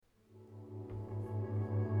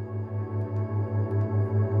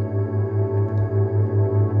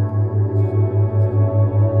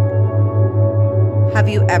Have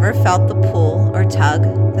you ever felt the pull or tug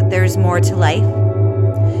that there's more to life?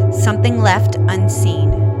 Something left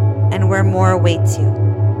unseen, and where more awaits you.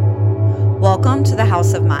 Welcome to the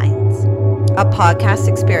House of Minds, a podcast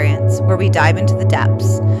experience where we dive into the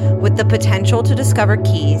depths with the potential to discover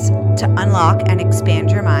keys to unlock and expand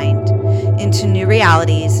your mind into new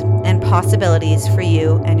realities and possibilities for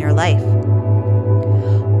you and your life.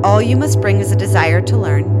 All you must bring is a desire to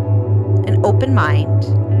learn, an open mind,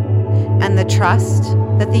 and the trust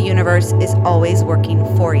that the universe is always working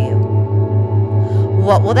for you.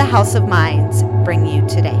 What will the House of Minds bring you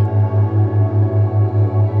today?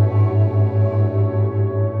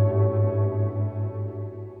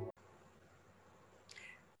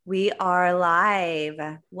 We are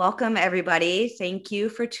live. Welcome, everybody. Thank you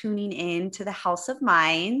for tuning in to the House of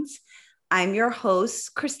Minds. I'm your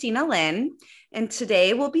host, Christina Lynn, and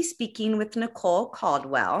today we'll be speaking with Nicole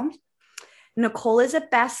Caldwell. Nicole is a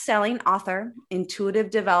best-selling author, intuitive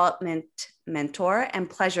development mentor, and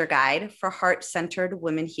pleasure guide for heart-centered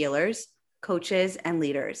women healers, coaches, and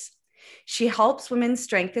leaders. She helps women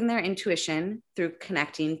strengthen their intuition through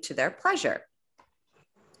connecting to their pleasure.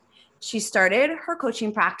 She started her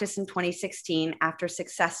coaching practice in 2016 after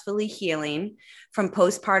successfully healing from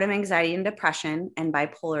postpartum anxiety and depression and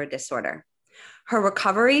bipolar disorder. Her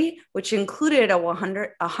recovery, which included a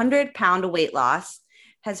 100-pound weight loss,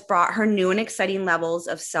 has brought her new and exciting levels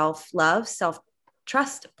of self-love,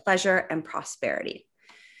 self-trust, pleasure, and prosperity.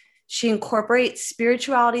 She incorporates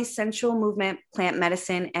spirituality, sensual movement, plant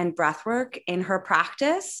medicine, and breathwork in her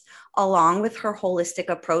practice, along with her holistic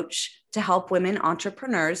approach to help women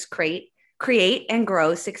entrepreneurs create and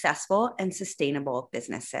grow successful and sustainable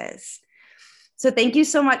businesses. So thank you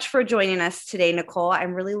so much for joining us today, Nicole.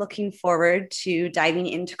 I'm really looking forward to diving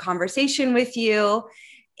into conversation with you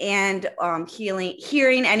and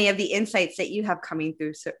hearing any of the insights that you have coming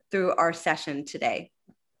through our session today.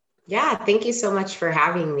 Yeah, thank you so much for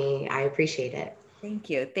having me. I appreciate it. Thank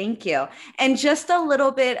you. Thank you. And just a little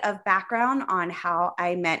bit of background on how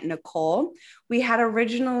I met Nicole. We had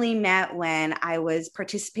originally met when I was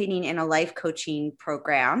participating in a life coaching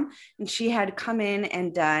program, and she had come in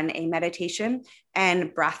and done a meditation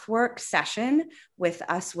and breathwork session with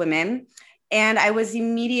us women. And I was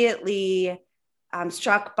immediately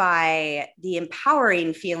struck by the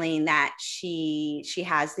empowering feeling that she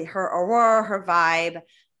has, her aura, her vibe,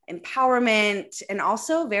 empowerment, and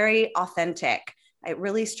also very authentic. It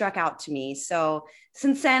really struck out to me. So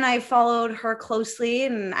since then, I followed her closely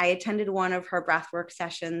and I attended one of her breathwork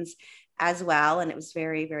sessions as well. And it was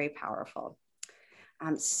very, very powerful.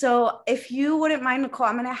 So if you wouldn't mind, Nicole,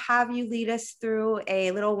 I'm going to have you lead us through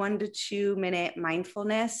a little 1 to 2 minute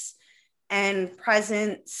mindfulness and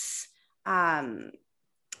presence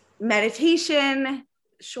meditation.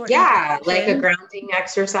 Yeah, like a grounding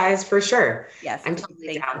exercise for sure. Yes. I'm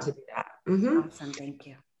totally down to do that. Mm-hmm. Awesome. Thank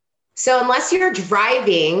you. So unless you're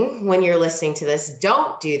driving when you're listening to this,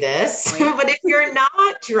 don't do this. Right. But if you're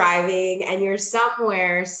not driving and you're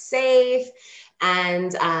somewhere safe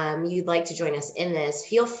and you'd like to join us in this,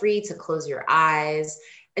 feel free to close your eyes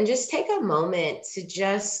and just take a moment to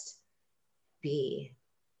just be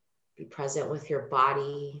present with your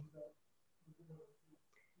body.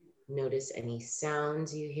 Notice any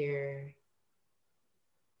sounds you hear.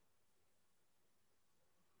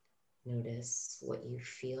 Notice what you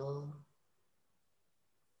feel.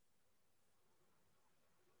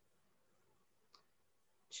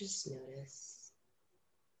 Just notice.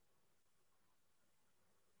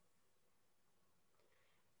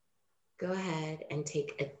 Go ahead and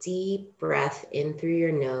take a deep breath in through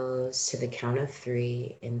your nose to the count of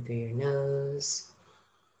 3, in through your nose.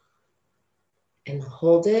 And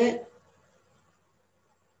hold it.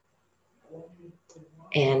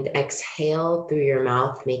 And exhale through your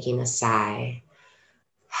mouth, making a sigh.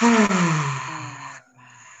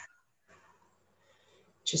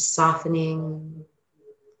 Just softening,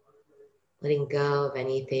 letting go of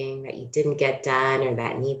anything that you didn't get done or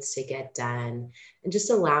that needs to get done, and just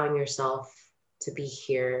allowing yourself to be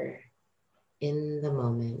here in the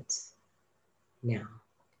moment now.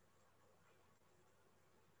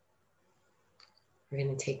 We're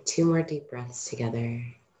going to take 2 more deep breaths together.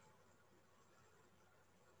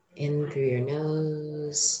 In through your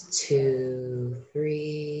nose, 2,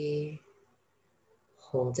 3.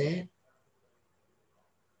 Hold it.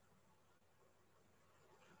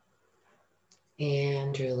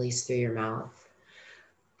 And release through your mouth.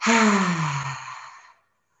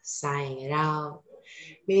 Sighing it out.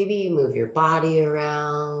 Maybe you move your body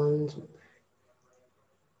around.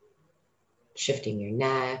 Shifting your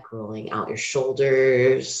neck, rolling out your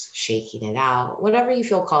shoulders, shaking it out, whatever you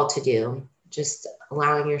feel called to do. just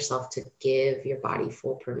allowing yourself to give your body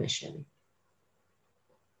full permission.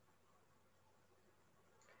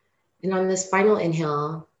 And on this final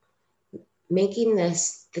inhale, making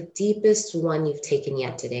this the deepest one you've taken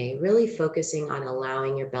yet today, really focusing on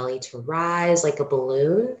allowing your belly to rise like a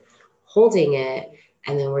balloon, holding it,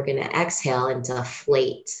 and then we're going to exhale and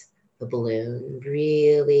deflate the balloon,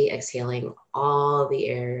 really exhaling all the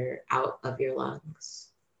air out of your lungs.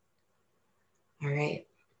 All right.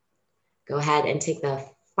 Go ahead and take the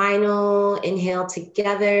final inhale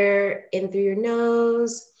together in through your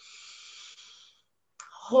nose.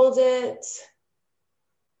 Hold it.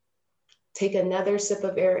 Take another sip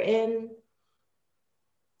of air in.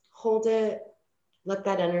 Hold it. Let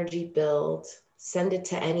that energy build. Send it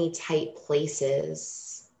to any tight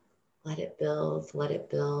places. Let it build,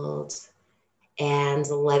 and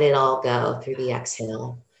let it all go through the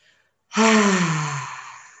exhale. And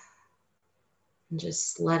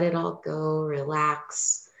just let it all go,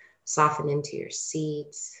 relax, soften into your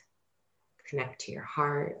seat, connect to your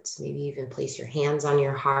heart, maybe even place your hands on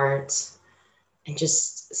your heart, and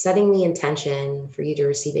just setting the intention for you to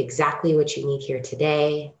receive exactly what you need here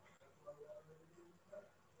today.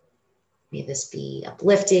 May this be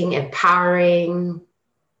uplifting, empowering,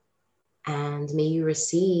 and may you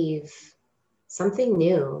receive something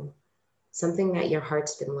new, something that your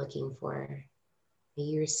heart's been looking for. May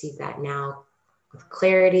you receive that now with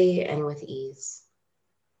clarity and with ease.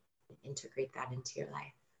 Integrate that into your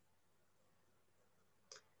life.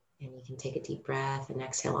 And you can take a deep breath and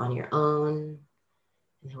exhale on your own.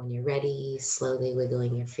 And then when you're ready, slowly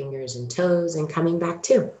wiggling your fingers and toes and coming back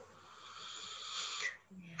to.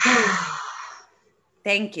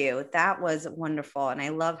 Thank you. That was wonderful. And I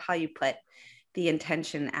love how you put the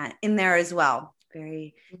intention in there as well.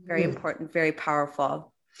 Very, very important, very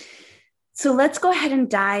powerful. So let's go ahead and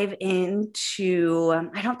dive into,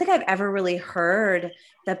 I don't think I've ever really heard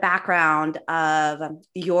the background of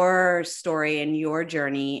your story and your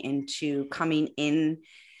journey into coming in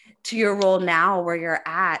to your role now where you're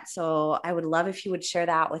at. So I would love if you would share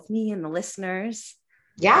that with me and the listeners.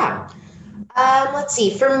 Yeah. Let's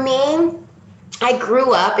see. For me, I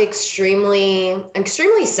grew up extremely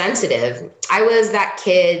sensitive. I was that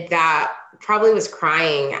kid that probably was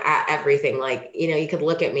crying at everything. Like, you could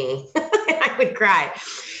look at me and I would cry.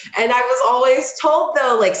 And I was always told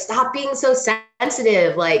though, like, stop being so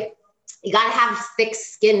sensitive. Like, you got to have thick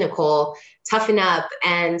skin, Nicole, toughen up.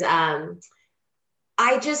 And,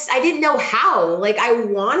 I didn't know how. Like, I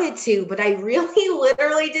wanted to, but I really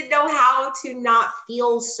literally didn't know how to not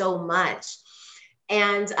feel so much.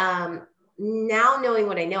 And, now knowing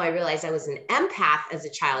what I know, I realized I was an empath as a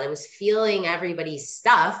child. I was feeling everybody's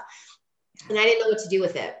stuff and I didn't know what to do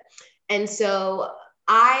with it. And so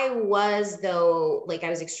I was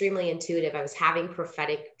extremely intuitive. I was having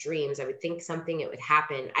prophetic dreams. I would think something, it would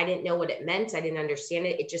happen. I didn't know what it meant. I didn't understand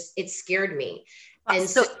it. It scared me. And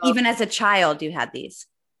so even as a child, you had these?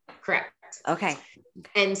 Correct. Okay.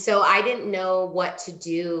 And so I didn't know what to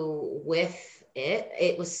do with it.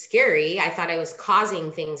 It was scary. I thought I was causing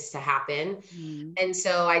things to happen. Mm-hmm. And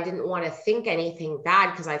so I didn't want to think anything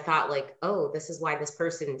bad because I thought like, oh, this is why this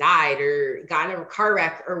person died or got in a car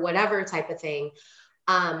wreck or whatever type of thing.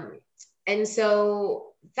 And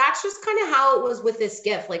so that's just kind of how it was with this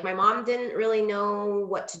gift. Like, my mom didn't really know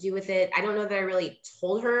what to do with it. I don't know that I really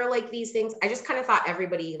told her like these things. I just kind of thought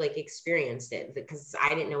everybody like experienced it because I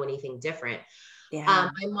didn't know anything different. Yeah.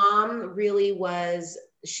 My mom really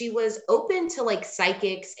she was open to like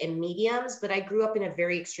psychics and mediums, but I grew up in a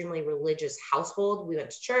very extremely religious household. We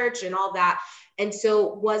went to church and all that. And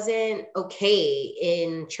so wasn't okay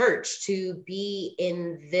in church to be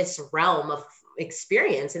in this realm of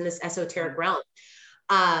experience, in this esoteric realm.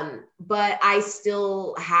 But I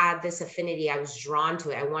still had this affinity. I was drawn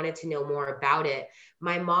to it. I wanted to know more about it.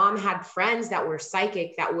 My mom had friends that were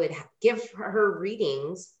psychic that would give her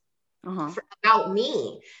readings about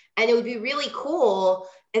me. And it would be really cool.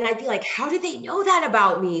 And I'd be like, how did they know that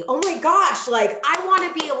about me? Oh my gosh. Like, I want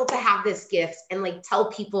to be able to have this gift and like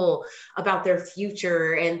tell people about their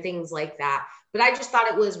future and things like that. But I just thought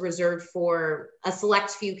it was reserved for a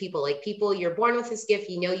select few people, like people, you're born with this gift,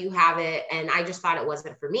 you have it. And I just thought it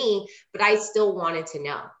wasn't for me, but I still wanted to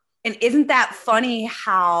know. And isn't that funny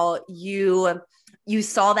how you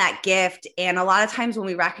saw that gift? And a lot of times when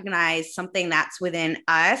we recognize something that's within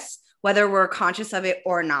us, whether we're conscious of it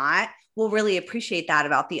or not, we'll really appreciate that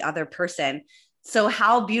about the other person. So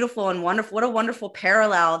how beautiful and wonderful, what a wonderful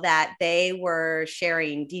parallel that they were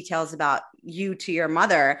sharing details about you to your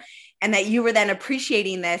mother, and that you were then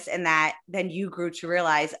appreciating this, and that then you grew to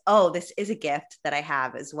realize, oh, this is a gift that I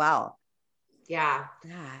have as well. Yeah.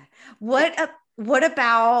 What What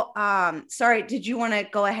about, sorry, did you want to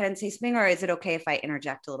go ahead and say something, or is it okay if I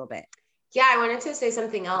interject a little bit? Yeah, I wanted to say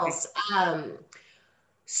something Okay. else.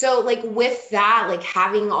 So like with that, like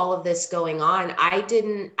having all of this going on, I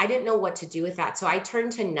didn't know what to do with that. So I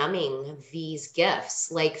turned to numbing these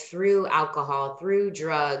gifts, like through alcohol, through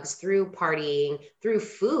drugs, through partying, through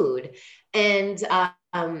food. And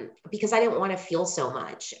because I didn't want to feel so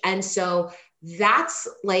much. And so that's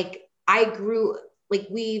like I grew like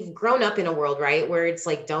we've grown up in a world, right, where it's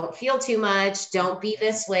like don't feel too much, don't be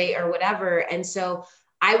this way or whatever. And so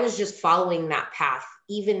I was just following that path,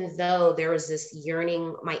 even though there was this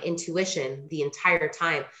yearning, my intuition the entire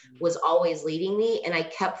time was always leading me. And I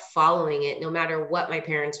kept following it no matter what my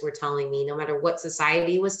parents were telling me, no matter what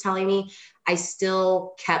society was telling me. I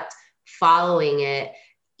still kept following it.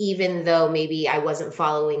 Even though maybe I wasn't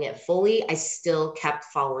following it fully, I still kept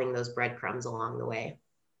following those breadcrumbs along the way.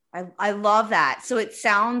 I love that. So it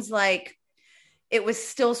sounds like it was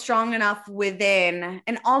still strong enough within,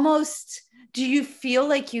 and almost, do you feel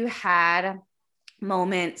like you had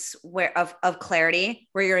moments where of clarity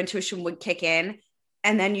where your intuition would kick in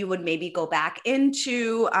and then you would maybe go back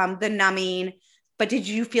into the numbing, but did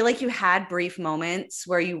you feel like you had brief moments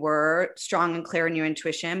where you were strong and clear in your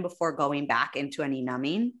intuition before going back into any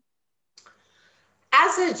numbing?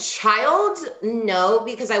 As a child, no,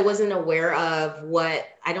 because I wasn't aware of what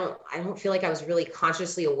I don't feel like I was really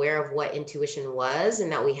consciously aware of what intuition was and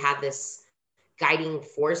that we had this guiding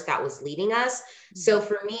force that was leading us. So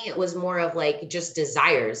for me, it was more of like just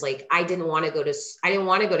desires. Like I didn't want to go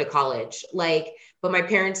to college. Like, but my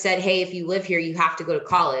parents said, hey, if you live here, you have to go to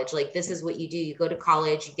college. Like, this is what you do. You go to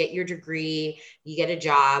college, you get your degree, you get a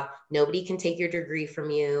job. Nobody can take your degree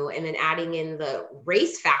from you. And then adding in the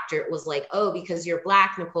race factor, it was like, oh, because you're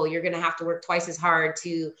Black, Nicole, you're going to have to work twice as hard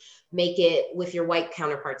to make it with your white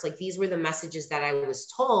counterparts. Like, these were the messages that I was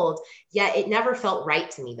told. Yet it never felt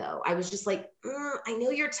right to me, though. I was just like, I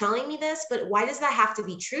know you're telling me this, but why does that have to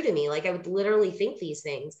be true to me? Like, I would literally think these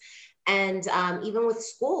things. And even with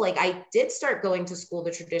school, like I did start going to school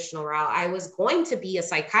the traditional route. I was going to be a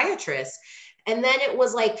psychiatrist. And then it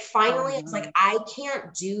was like, finally, it's like, I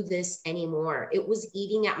can't do this anymore. It was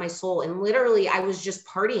eating at my soul. And literally, I was just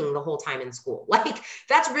partying the whole time in school. Like,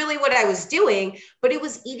 that's really what I was doing. But it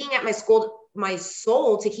was eating at my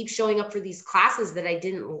soul to keep showing up for these classes that I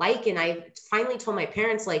didn't like. And I finally told my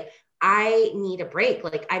parents, like, I need a break.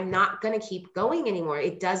 Like, I'm not going to keep going anymore.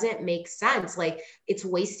 It doesn't make sense. Like, it's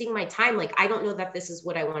wasting my time. Like, I don't know that this is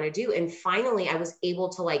what I want to do. And finally, I was able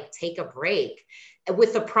to like take a break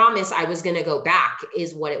with the promise I was going to go back,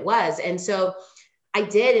 is what it was. And so I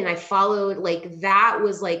did. And I followed, like, that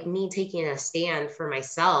was like me taking a stand for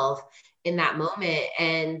myself in that moment.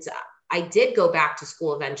 And I did go back to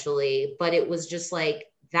school eventually, but it was just like,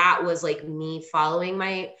 that was like me following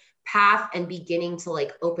my path and beginning to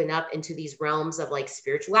like open up into these realms of like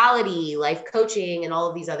spirituality, life coaching, and all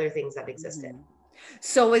of these other things that existed.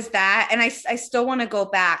 So is that, and I still want to go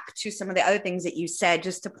back to some of the other things that you said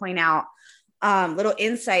just to point out little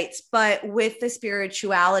insights, but with the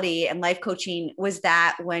spirituality and life coaching, was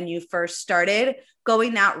that when you first started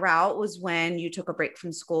going that route, was when you took a break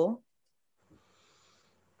from school?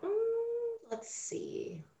 Let's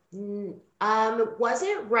see. It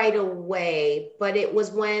wasn't right away, but it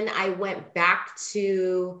was when I went back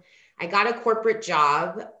to, I got a corporate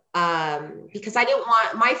job because I didn't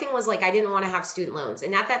want, my thing was like, I didn't want to have student loans.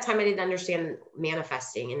 And at that time, I didn't understand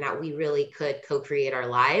manifesting and that we really could co-create our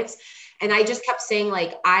lives. And I just kept saying,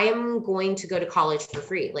 like, I am going to go to college for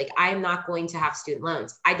free. Like, I am not going to have student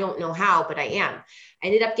loans. I don't know how, but I am. I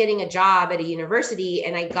ended up getting a job at a university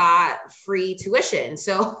and I got free tuition.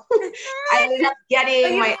 So I ended up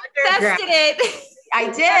getting my undergrad. It. I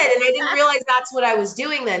did. And I didn't realize that's what I was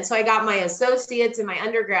doing then. So I got my associates and my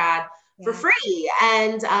undergrad for free.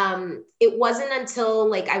 And it wasn't until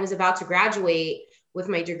like I was about to graduate with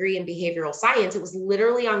my degree in behavioral science. It was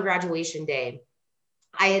literally on graduation day.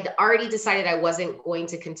 I had already decided I wasn't going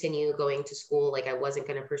to continue going to school. Like, I wasn't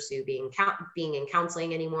going to pursue being in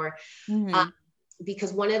counseling anymore. Mm-hmm.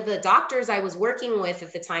 Because one of the doctors I was working with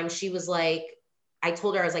at the time, she was like, I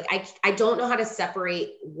told her, I was like, I don't know how to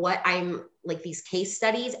separate what I'm like, these case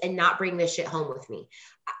studies, and not bring this shit home with me.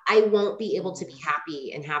 I won't be able to be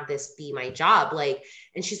happy and have this be my job. Like,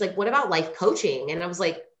 and she's like, what about life coaching? And I was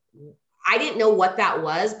like, I didn't know what that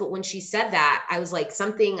was. But when she said that, I was like,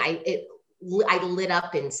 I lit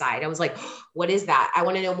up inside. I was like, oh, what is that? I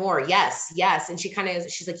want to know more. Yes, yes. And she's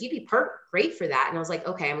like, you'd be great for that. And I was like,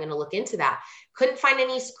 okay, I'm going to look into that. Couldn't find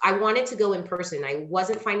any, I wanted to go in person. I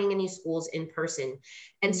wasn't finding any schools in person.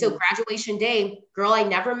 And so graduation day, girl I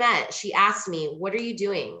never met, she asked me, what are you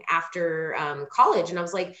doing after college? And I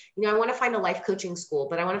was like, I want to find a life coaching school,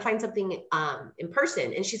 but I want to find something in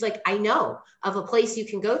person. And she's like, I know of a place you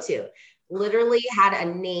can go to. Literally had a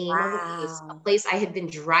name of a place I had been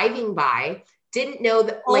driving by, didn't know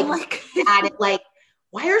that, added like,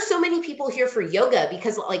 why are so many people here for yoga?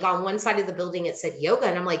 Because like on one side of the building, it said yoga.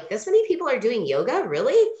 And I'm like, this many people are doing yoga?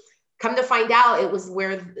 Really? Come to find out, it was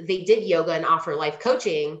where they did yoga and offer life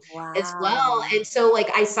coaching as well. And so like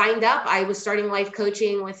I signed up, I was starting life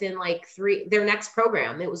coaching within like their next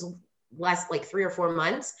program. It was less like 3 or 4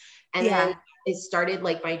 months. And then it started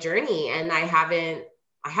like my journey, and I haven't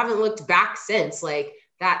looked back since. Like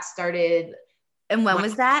that started. And when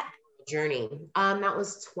was that journey? That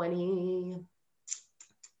was 2013.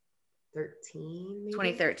 Maybe?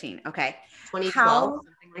 2013. Okay. 2012,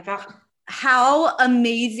 something like that. How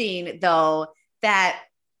amazing though that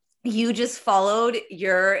you just followed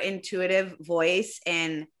your intuitive voice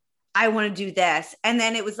and I want to do this. And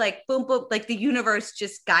then it was like, boom, boom, like the universe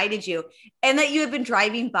just guided you, and that you have been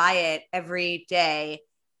driving by it every day.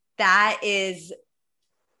 That's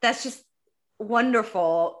just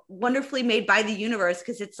wonderful, wonderfully made by the universe.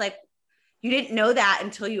 Because it's like, you didn't know that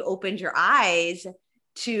until you opened your eyes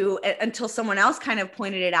until someone else kind of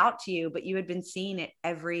pointed it out to you, but you had been seeing it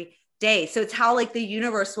every day. So it's how like the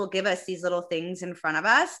universe will give us these little things in front of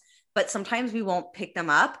us, but sometimes we won't pick them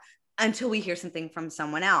up until we hear something from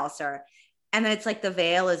someone else, and then it's like the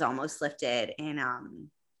veil is almost lifted in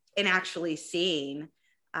actually seeing.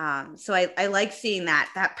 So I like seeing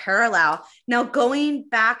that parallel. Now, going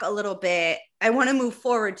back a little bit, I want to move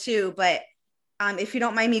forward too, but if you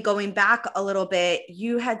don't mind me going back a little bit,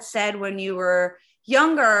 you had said when you were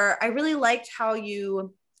younger, I really liked how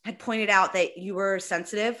you had pointed out that you were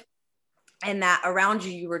sensitive, and that around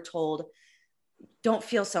you were told, don't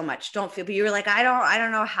feel so much, don't feel, but you were like, I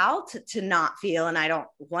don't know how to not feel. And I don't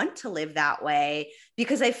want to live that way,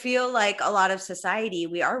 because I feel like a lot of society,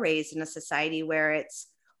 we are raised in a society where it's,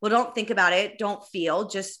 well, don't think about it, don't feel,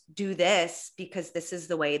 just do this because this is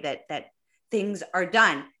the way that things are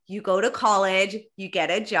done. You go to college, you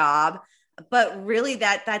get a job, but really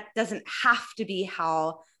that doesn't have to be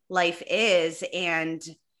how life is. And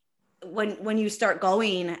when you start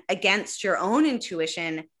going against your own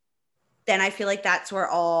intuition, then I feel like that's where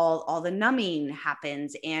all the numbing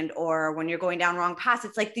happens. And, or when you're going down wrong paths,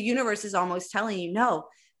 it's like the universe is almost telling you, no,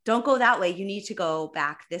 don't go that way. You need to go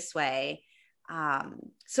back this way.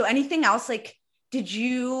 So anything else, like, did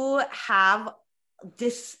you have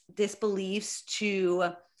disbeliefs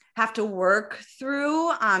to have to work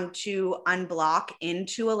through, to unblock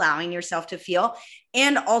into allowing yourself to feel,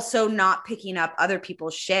 and also not picking up other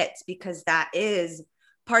people's shit? Because that is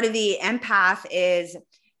part of the empath, is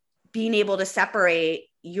being able to separate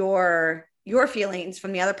your feelings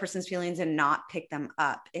from the other person's feelings and not pick them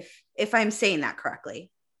up, if I'm saying that correctly.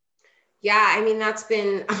 Yeah, I mean, that's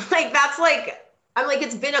been like, I'm like,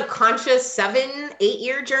 it's been a conscious 7-8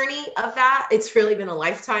 year journey of that. It's really been a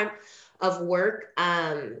lifetime of work.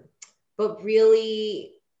 But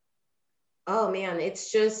really, oh man,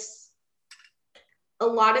 it's just a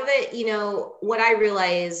lot of it, what I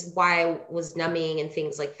realized why I was numbing and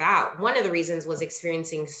things like that. One of the reasons was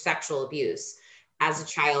experiencing sexual abuse as a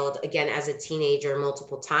child, again, as a teenager,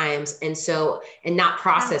 multiple times. And not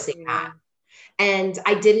processing that. And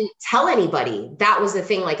I didn't tell anybody. That was the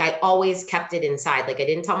thing. Like I always kept it inside. Like I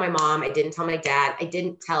didn't tell my mom. I didn't tell my dad. I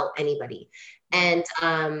didn't tell anybody. And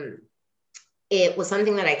it was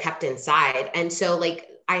something that I kept inside. And so like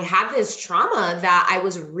I had this trauma that I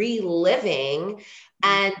was reliving,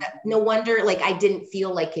 and no wonder, like, I didn't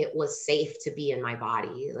feel like it was safe to be in my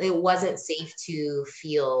body. It wasn't safe to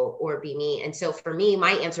feel or be me. And so for me,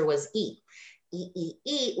 my answer was eat,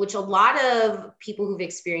 which a lot of people who've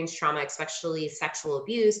experienced trauma, especially sexual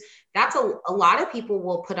abuse, that's a lot of people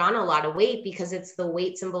will put on a lot of weight, because the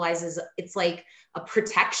weight symbolizes, it's like a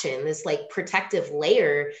protection, this like protective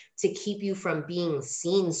layer to keep you from being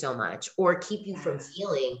seen so much, or keep you from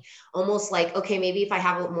feeling almost like, okay, maybe if I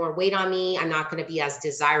have more weight on me, I'm not going to be as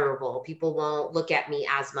desirable. People won't look at me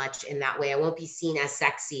as much in that way. I won't be seen as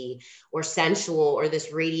sexy or sensual or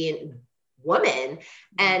this radiant woman.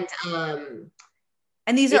 And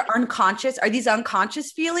these are unconscious. Are these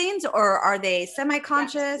unconscious feelings, or are they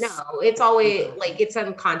semi-conscious? No, it's always like, it's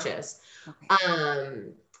unconscious.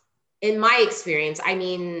 Okay. In my experience, I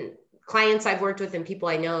mean, clients I've worked with and people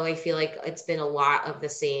I know, I feel like it's been a lot of the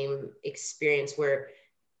same experience where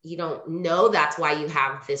you don't know that's why you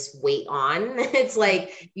have this weight on. It's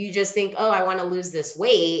like, you just think, oh, I want to lose this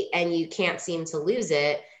weight, and you can't seem to lose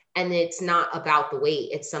it. And it's not about the weight.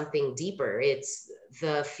 It's something deeper. It's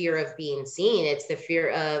the fear of being seen. It's the fear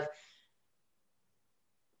of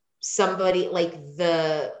somebody, like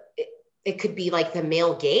it could be like the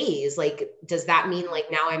male gaze. Like, does that mean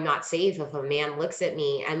like now I'm not safe if a man looks at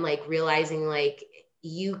me? And like realizing like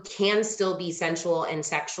you can still be sensual and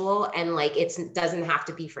sexual, and like it doesn't have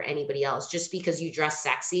to be for anybody else. Just because you dress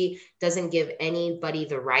sexy doesn't give anybody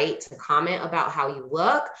the right to comment about how you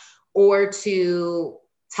look or to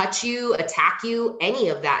touch you, attack you, any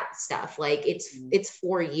of that stuff. Like it's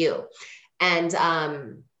for you. And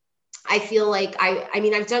I feel like I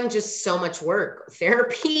mean, I've done just so much work,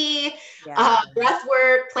 therapy, breath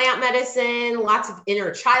work, plant medicine, lots of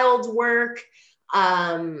inner child work.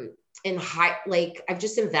 And like I've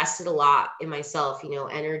just invested a lot in myself, you know,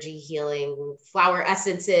 energy healing, flower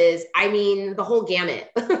essences. I mean, the whole gamut.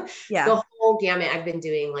 Yeah. The whole gamut. I've been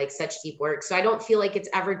doing like such deep work. So I don't feel like it's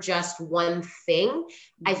ever just one thing.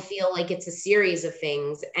 I feel like it's a series of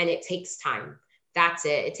things, and it takes time. That's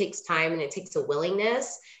it. It takes time, and it takes a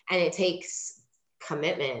willingness, and it takes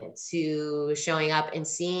commitment to showing up and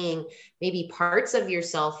seeing maybe parts of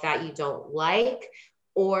yourself that you don't like,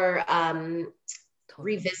 or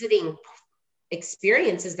revisiting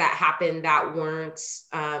experiences that happened that weren't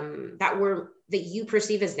that you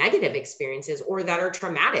perceive as negative experiences or that are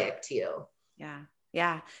traumatic to you.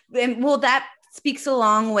 Yeah. And well, that speaks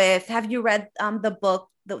along with, have you read the book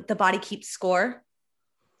the Body Keeps Score?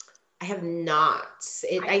 I have not.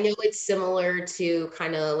 I know it's similar to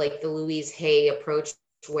kind of like the Louise Hay approach,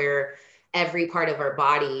 where every part of our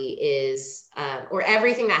body is, or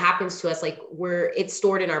everything that happens to us, like it's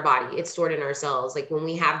stored in our body. It's stored in our cells. Like when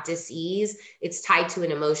we have dis-ease, it's tied to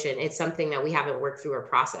an emotion. It's something that we haven't worked through or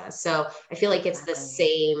processed. So I feel like it's the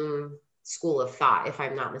same school of thought, if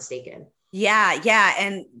I'm not mistaken. Yeah.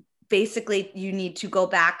 And basically you need to go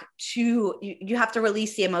back to, you have to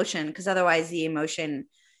release the emotion, because otherwise the emotion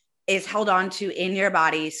is held on to in your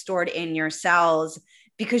body, stored in your cells,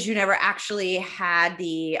 because you never actually had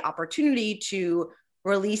the opportunity to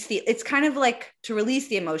release it's kind of like to release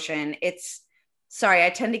the emotion. Sorry,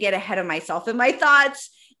 I tend to get ahead of myself in my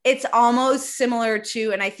thoughts. It's almost similar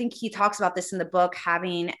to, and I think he talks about this in the book,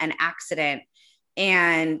 having an accident.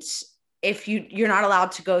 And if you're not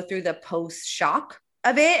allowed to go through the post shock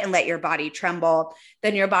of it and let your body tremble,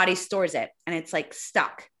 then your body stores it. And it's like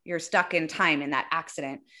stuck. You're stuck in time in that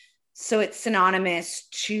accident. So it's synonymous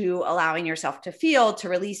to allowing yourself to feel, to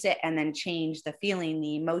release it, and then change the feeling,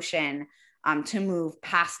 the emotion, to move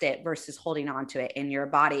past it versus holding on to it in your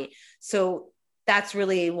body. So that's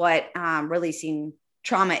really what releasing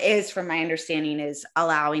trauma is, from my understanding, is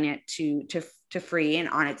allowing it to free and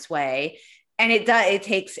on its way. And it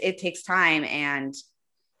takes time and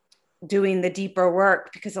doing the deeper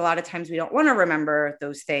work, because a lot of times we don't want to remember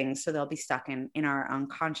those things. So they'll be stuck in our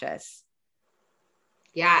unconscious.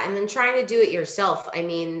 Yeah. And then trying to do it yourself. I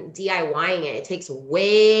mean, DIYing it takes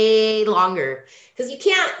way longer, because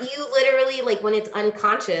you literally, like when it's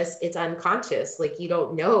unconscious. Like you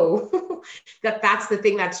don't know that that's the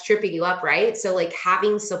thing that's tripping you up. Right. So like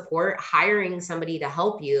having support, hiring somebody to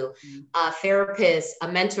help you, a therapist,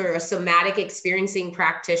 a mentor, a somatic experiencing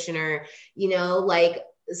practitioner, you know, like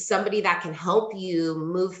somebody that can help you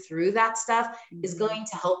move through that stuff is going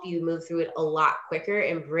to help you move through it a lot quicker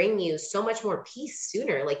and bring you so much more peace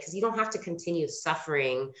sooner. Like, cause you don't have to continue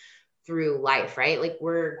suffering through life, right? Like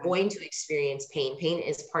we're going to experience pain. Pain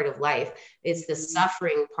is part of life. It's the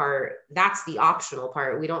suffering part. That's the optional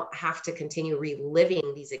part. We don't have to continue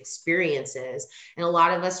reliving these experiences. And a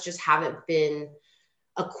lot of us just haven't been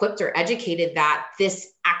equipped or educated that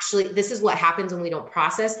this is what happens when we don't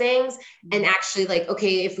process things. And actually, like,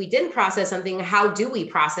 okay, if we didn't process something, how do we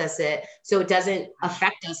process it so it doesn't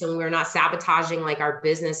affect us and we're not sabotaging like our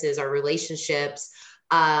businesses, our relationships,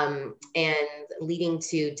 and leading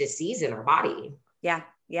to disease in our body. Yeah.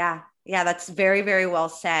 That's very, very well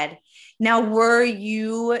said. Now, were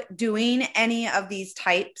you doing any of these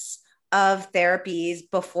types of therapies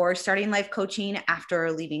before starting life coaching,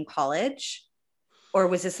 after leaving college? Or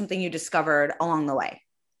was this something you discovered along the way?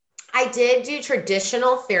 I did do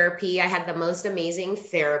traditional therapy. I had the most amazing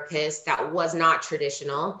therapist that was not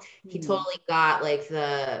traditional. He totally got like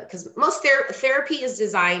because most therapy is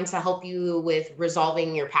designed to help you with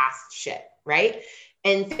resolving your past shit, right?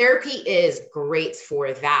 And therapy is great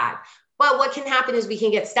for that. But what can happen is we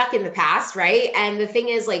can get stuck in the past, right? And the thing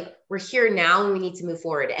is, like, we're here now and we need to move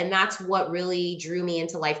forward. And that's what really drew me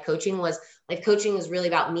into life coaching. Was life coaching is really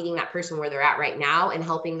about meeting that person where they're at right now and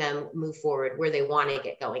helping them move forward where they want to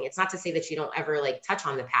get going. It's not to say that you don't ever like touch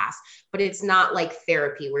on the past, but it's not like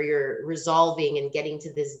therapy where you're resolving and getting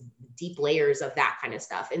to this deep layers of that kind of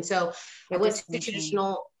stuff. And so I went to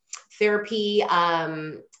traditional therapy.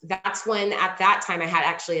 That's when at that time I had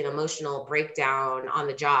actually an emotional breakdown on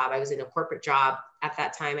the job. I was in a corporate job at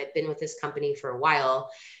that time. I'd been with this company for a while,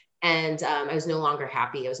 and I was no longer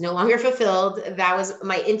happy. I was no longer fulfilled. That was,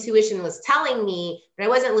 my intuition was telling me, but I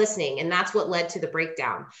wasn't listening. And that's what led to the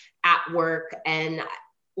breakdown at work. And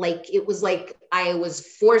like, it was like I was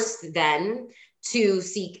forced then to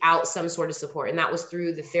seek out some sort of support. And that was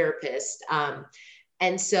through the therapist.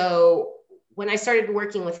 And so when I started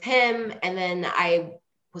working with him, and then I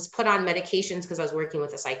was put on medications because I was working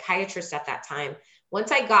with a psychiatrist at that time.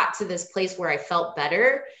 Once I got to this place where I felt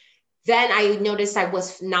better, then I noticed I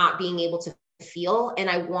was not being able to feel, and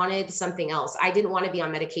I wanted something else. I didn't want to be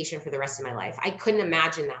on medication for the rest of my life. I couldn't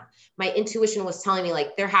imagine that. My intuition was telling me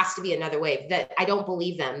like, there has to be another way. That I don't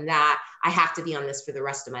believe them that I have to be on this for the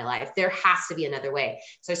rest of my life. There has to be another way.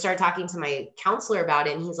 So I started talking to my counselor about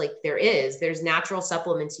it, and he's like, there's natural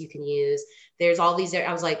supplements you can use. There's all these,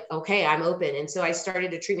 I was like, okay, I'm open. And so I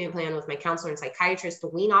started a treatment plan with my counselor and psychiatrist to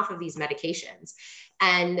wean off of these medications,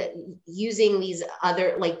 and using these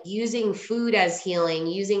other, like using food as healing,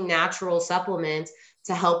 using natural supplements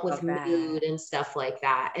to help with mood and stuff like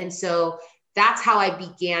that. And so that's how I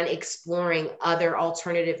began exploring other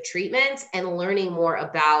alternative treatments and learning more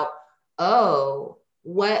about,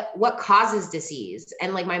 what causes disease.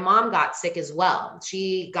 And like my mom got sick as well.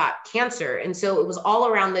 She got cancer. And so it was all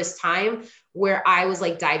around this time where I was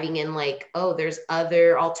like diving in, like, there's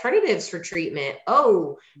other alternatives for treatment.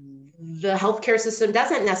 The healthcare system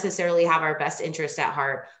doesn't necessarily have our best interest at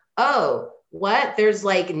heart. There's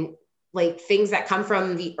like things that come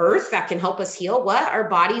from the earth that can help us heal. Our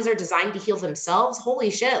bodies are designed to heal themselves.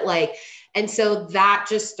 Holy shit. And so that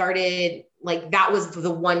just started, like, that was the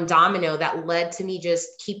one domino that led to me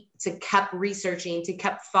kept researching,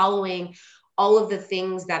 kept following all of the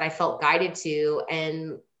things that I felt guided to,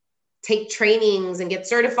 and take trainings and get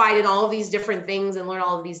certified in all of these different things and learn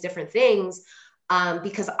all of these different things.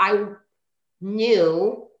 Because I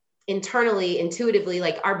knew internally, intuitively,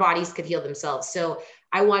 like our bodies could heal themselves. So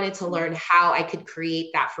I wanted to learn how I could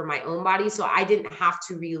create that for my own body, so I didn't have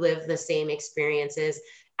to relive the same experiences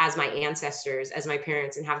as my ancestors, as my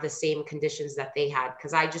parents, and have the same conditions that they had.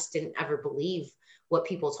 Because I just didn't ever believe what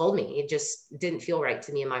people told me. It just didn't feel right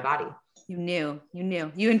to me in my body. You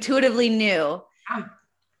intuitively knew.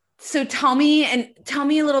 So tell me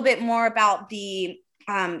a little bit more about the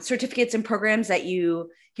certificates and programs that you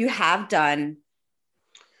have done.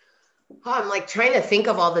 I'm like trying to think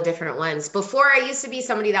of all the different ones. Before, I used to be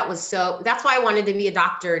somebody that's why I wanted to be a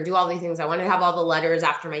doctor and do all these things. I wanted to have all the letters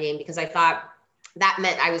after my name, because I thought that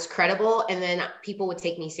meant I was credible, and then people would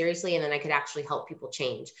take me seriously, and then I could actually help people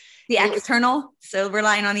change. So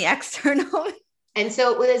relying on the external. And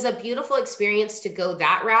so it was a beautiful experience to go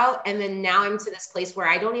that route. And then now I'm to this place where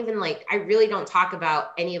I really don't talk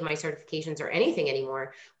about any of my certifications or anything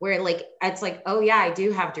anymore, where like, it's like, oh yeah, I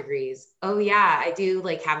do have degrees. Oh yeah, I do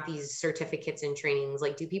like have these certificates and trainings.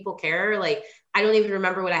 Like, do people care? Like, I don't even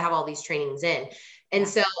remember what I have all these trainings in. And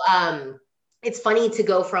so it's funny to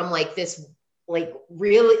go from like this, like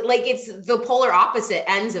really, like it's the polar opposite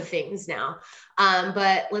ends of things now.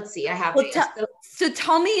 But let's see, I have. So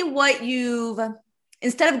tell me what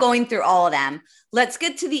instead of going through all of them, let's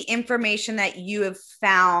get to the information that you have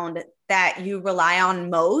found that you rely on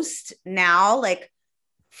most now, like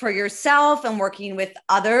for yourself and working with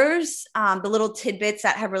others, the little tidbits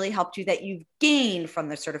that have really helped you that you've gained from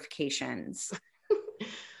the certifications.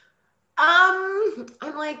 I'm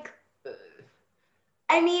like,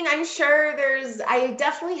 I'm sure I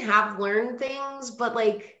definitely have learned things, but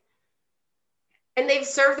like, and they've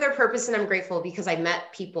served their purpose, and I'm grateful because I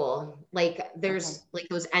met people. Like like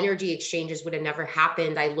those energy exchanges would have never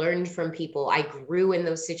happened. I learned from people. I grew in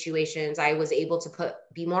those situations. I was able to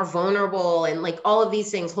be more vulnerable, and like all of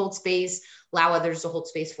these things, hold space, allow others to hold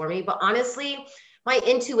space for me. But honestly, my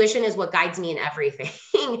intuition is what guides me in everything.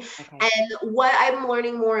 Okay. And what I'm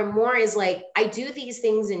learning more and more is like, I do these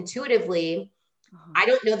things intuitively. I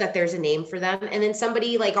don't know that there's a name for them. And then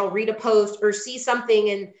somebody, like, I'll read a post or see something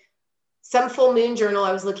in some full moon journal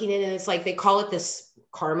I was looking in, and it's like, they call it this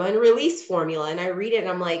karma and release formula. And I read it and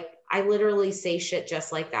I'm like, I literally say shit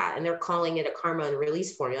just like that. And they're calling it a karma and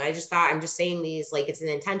release formula. I just thought I'm just saying these like it's an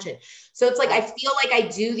intention. So it's like, I feel like I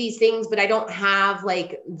do these things, but I don't have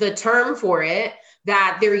like the term for it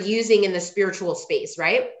that they're using in the spiritual space.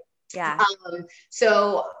 Right. Yeah.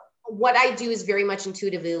 So what I do is very much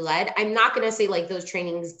intuitively led. I'm not going to say like those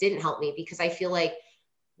trainings didn't help me, because I feel like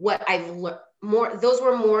what I've learned more, those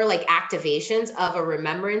were more like activations of a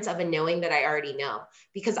remembrance of a knowing that I already know,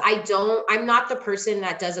 because I'm not the person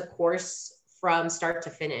that does a course from start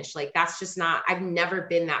to finish. Like that's just not, I've never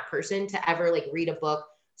been that person to ever like read a book,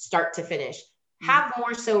 start to finish. Have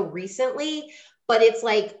more so recently, but it's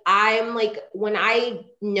like, I'm like, when I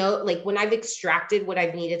know, like when I've extracted what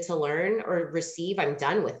I've needed to learn or receive, I'm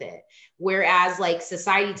done with it. Whereas like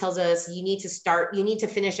society tells us you need to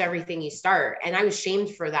finish everything you start. And I was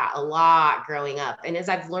shamed for that a lot growing up. And as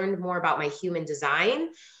I've learned more about my human design,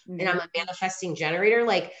 and I'm a manifesting generator,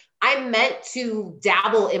 like I'm meant to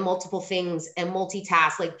dabble in multiple things and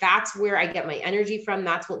multitask. Like that's where I get my energy from.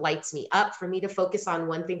 That's what lights me up. For me to focus on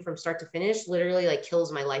one thing from start to finish literally like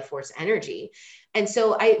kills my life force energy. And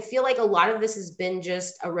so I feel like a lot of this has been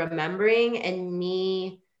just a remembering and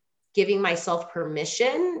me giving myself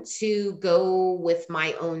permission to go with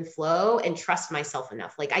my own flow and trust myself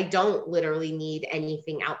enough. Like I don't literally need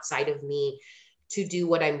anything outside of me to do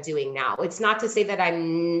what I'm doing now. It's not to say that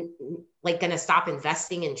I'm like going to stop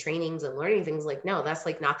investing in trainings and learning things. Like, no, that's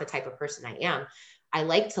like not the type of person I am. I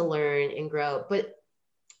like to learn and grow, but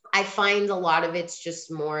I find a lot of it's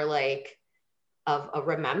just more like of a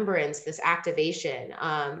remembrance, this activation.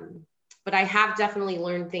 But I have definitely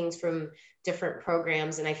learned things from different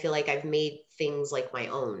programs. And I feel like I've made things like my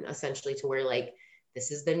own, essentially, to where like,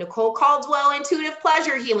 this is the Nicole Caldwell intuitive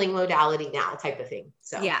pleasure healing modality now type of thing.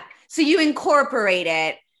 So, yeah. So you incorporate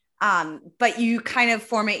it, but you kind of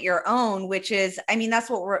form it your own, which is, I mean, that's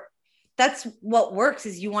what works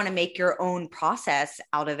is you want to make your own process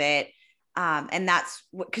out of it. And that's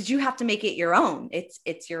because you have to make it your own.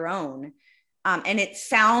 It's your own. And it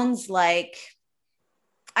sounds like,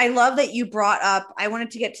 I love that you brought up, I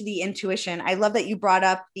wanted to get to the intuition. I love that you brought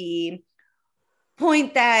up the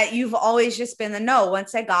point that you've always just been the no.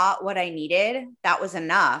 Once I got what I needed, that was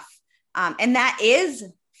enough. And that is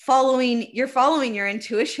you're following your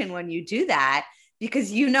intuition when you do that,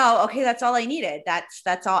 because you know, okay, that's all I needed.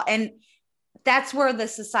 That's all. And that's where the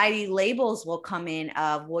society labels will come in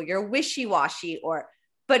of, well, you're wishy-washy,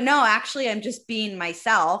 but no, actually, I'm just being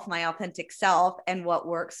myself, my authentic self, and what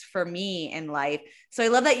works for me in life. So I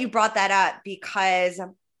love that you brought that up, because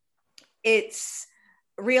it's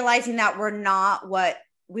realizing that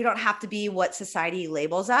we don't have to be what society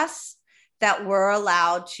labels us, that we're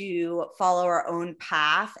allowed to follow our own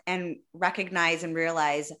path and recognize and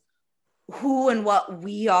realize who and what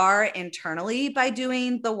we are internally by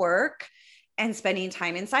doing the work and spending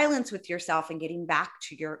time in silence with yourself and getting back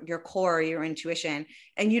to your core, your intuition.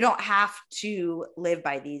 And you don't have to live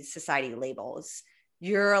by these society labels.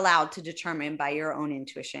 You're allowed to determine by your own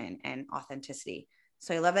intuition and authenticity.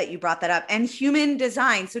 So I love that you brought that up. And human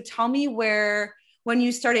design. So tell me when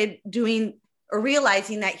you started doing or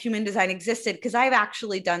realizing that human design existed, because I've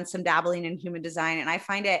actually done some dabbling in human design and I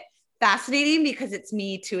find it fascinating because it's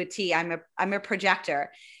me to a T. I'm a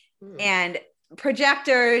projector. And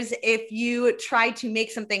projectors, if you try to make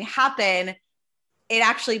something happen, it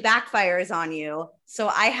actually backfires on you. So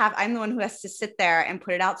I'm the one who has to sit there and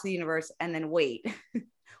put it out to the universe and then wait,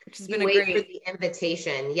 which has been for the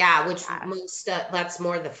invitation. Yeah. Which that's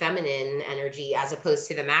more the feminine energy as opposed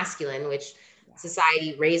to the masculine, which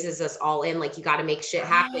society raises us all in. Like, you got to make shit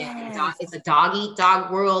happen. Yes. It's a dog eat dog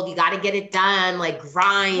world. You got to get it done. Like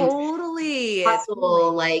grind, totally hustle.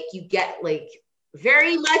 Totally. Like you get like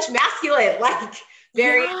very much masculine, like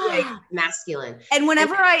very like masculine. And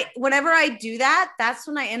whenever I do that, that's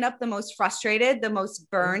when I end up the most frustrated, the most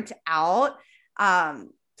burnt out.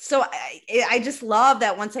 So I just love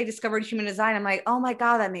that once I discovered human design, I'm like, oh my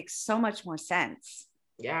God, that makes so much more sense.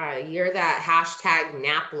 Yeah. You're that hashtag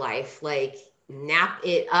nap life, like nap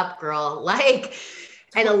it up, girl. Like,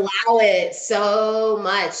 and allow it so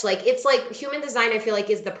much. Like, it's like human design, I feel like,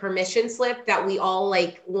 is the permission slip that we all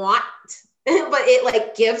like want, but it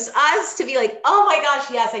like gives us to be like, oh my gosh,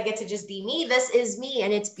 yes, I get to just be me. This is me.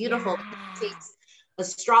 And it's beautiful. Yeah. It takes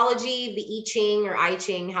astrology, the I Ching or I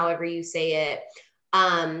Ching, however you say it.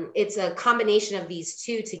 It's a combination of these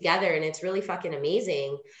two together, and it's really fucking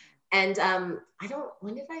amazing. And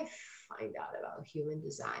when did I find out about human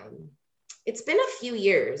design? It's been a few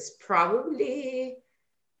years, probably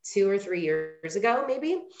 2 or 3 years ago,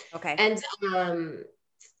 maybe. Okay. And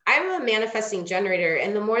I'm a manifesting generator.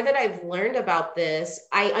 And the more that I've learned about this,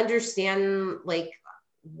 I understand like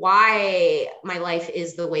why my life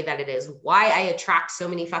is the way that it is, why I attract so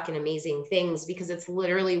many fucking amazing things, because it's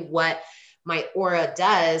literally what my aura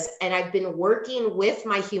does. And I've been working with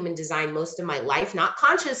my human design most of my life, not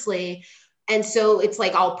consciously. And so it's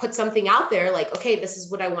like, I'll put something out there like, okay, this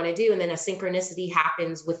is what I want to do. And then a synchronicity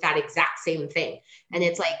happens with that exact same thing. And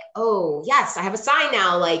it's like, oh yes, I have a sign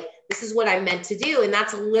now. Like, this is what I'm meant to do. And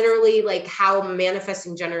that's literally like how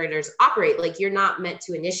manifesting generators operate. Like, you're not meant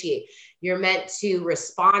to initiate, you're meant to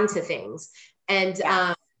respond to things. And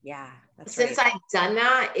since I've done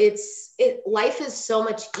that, life is so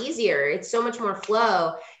much easier. It's so much more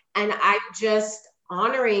flow. And I'm just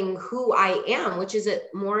honoring who I am, which is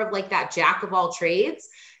more of like that jack of all trades.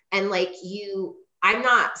 And like I'm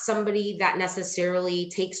not somebody that necessarily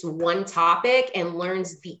takes one topic and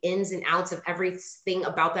learns the ins and outs of everything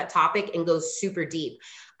about that topic and goes super deep.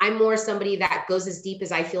 I'm more somebody that goes as deep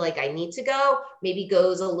as I feel like I need to go, maybe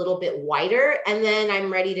goes a little bit wider, and then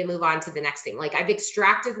I'm ready to move on to the next thing. Like, I've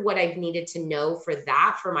extracted what I've needed to know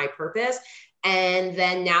for my purpose. And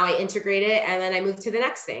then now I integrate it and then I move to the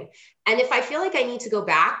next thing. And if I feel like I need to go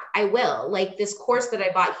back, I will. Like this course that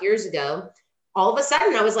I bought years ago, all of a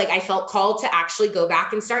sudden I was like, I felt called to actually go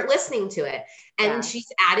back and start listening to it. And she's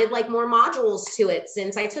added like more modules to it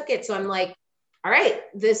since I took it. So I'm like, all right,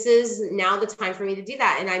 this is now the time for me to do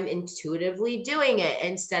that. And I'm intuitively doing it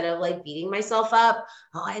instead of like beating myself up.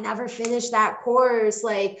 Oh, I never finished that course.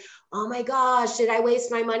 Like, oh my gosh, did I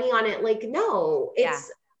waste my money on it? Like, no,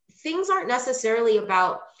 things aren't necessarily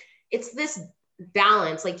about, it's this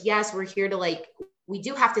balance. Like, yes, we're here to like, we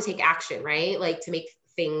do have to take action, right? Like to make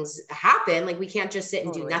things happen. Like we can't just sit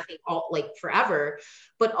and do nothing all like forever,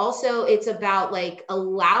 but also it's about like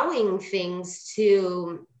allowing things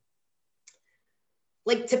to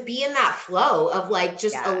like to be in that flow of like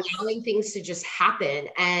just allowing things to just happen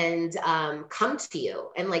and come to you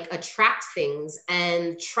and like attract things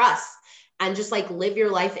and trust and just like live your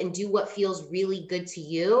life and do what feels really good to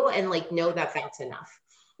you and like know that that's enough.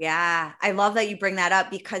 Yeah, I love that you bring that up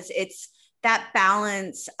because it's that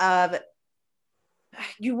balance of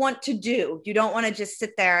you want to do, you don't want to just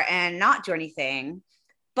sit there and not do anything,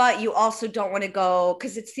 but you also don't want to go,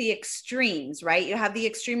 because it's the extremes, right? You have the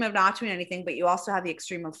extreme of not doing anything, but you also have the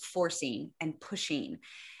extreme of forcing and pushing.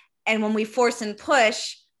 And when we force and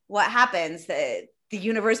push, what happens? The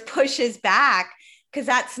universe pushes back because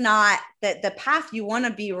that's not the path. You want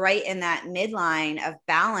to be right in that midline of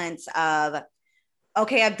balance of,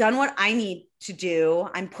 okay, I've done what I need to do.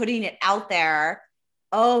 I'm putting it out there.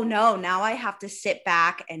 Oh no, now I have to sit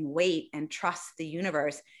back and wait and trust the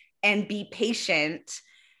universe and be patient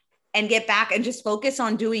and get back and just focus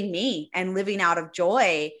on doing me and living out of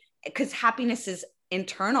joy, because happiness is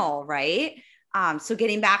internal, right? So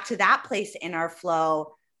getting back to that place in our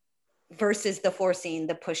flow versus the forcing,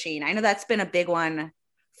 the pushing. I know that's been a big one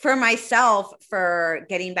for myself for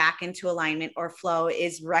getting back into alignment or flow,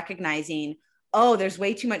 is recognizing, oh, there's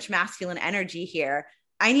way too much masculine energy here.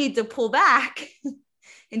 I need to pull back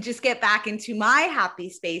and just get back into my happy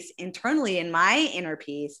space internally in my inner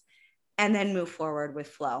peace, and then move forward with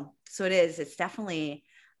flow. So it's definitely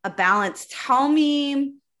a balance. Tell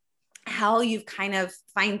me how you've kind of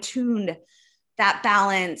fine-tuned that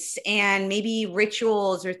balance and maybe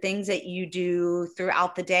rituals or things that you do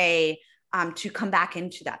throughout the day to come back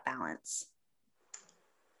into that balance.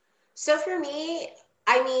 So for me,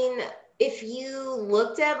 I mean, if you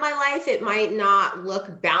looked at my life, it might not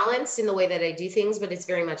look balanced in the way that I do things, but it's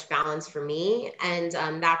very much balanced for me. And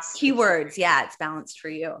that's keywords. Yeah, it's balanced for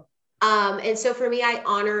you. And so for me, I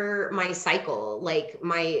honor my cycle, like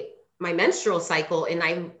my menstrual cycle, and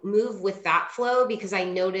I move with that flow because I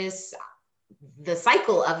notice the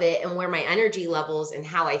cycle of it and where my energy levels and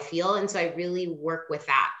how I feel. And so I really work with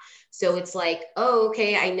that. So it's like, oh,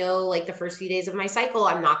 okay, I know like the first few days of my cycle,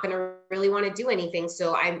 I'm not going to really want to do anything.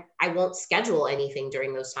 So I won't schedule anything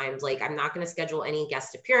during those times. Like I'm not going to schedule any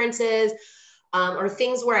guest appearances or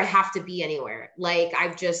things where I have to be anywhere. Like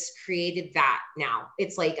I've just created that now.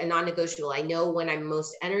 It's like a non-negotiable. I know when I'm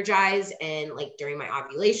most energized and like during my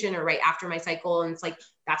ovulation or right after my cycle. And it's like,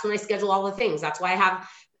 that's when I schedule all the things. That's why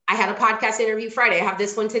I had a podcast interview Friday. I have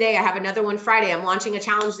this one today. I have another one Friday. I'm launching a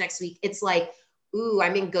challenge next week. It's like, ooh,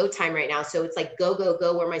 I'm in go time right now. So it's like go, go,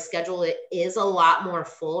 go, where my schedule is a lot more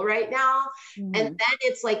full right now. Mm-hmm. And then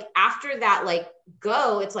it's like, after that, like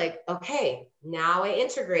go, it's like, okay, now I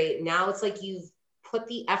integrate. Now it's like, you've put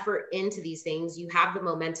the effort into these things. You have the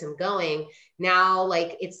momentum going. Now,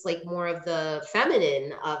 like, it's like more of the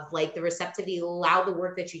feminine of like the receptivity, allow the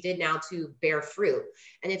work that you did now to bear fruit.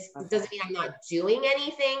 And it doesn't mean I'm not doing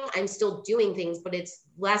anything. I'm still doing things, but it's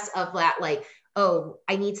less of that, like, oh,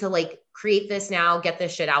 I need to like create this now, get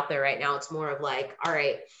this shit out there right now. It's more of like, all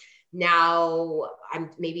right, now I'm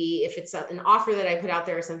maybe if it's an offer that I put out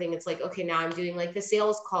there or something, it's like, okay, now I'm doing like the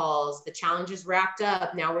sales calls, the challenge is wrapped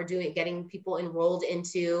up. Now we're getting people enrolled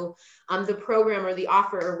into the program or the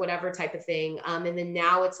offer or whatever type of thing. And then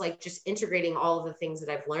now it's like just integrating all of the things that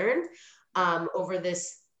I've learned over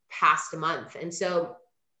this past month. And so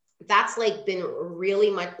that's like been really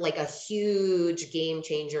much like a huge game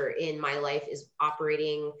changer in my life, is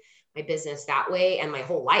operating my business that way. And my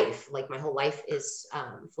whole life is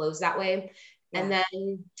flows that way. Yeah. And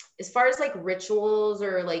then as far as like rituals,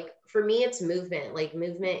 or like for me, it's movement. Like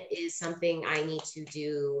movement is something I need to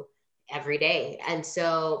do every day. And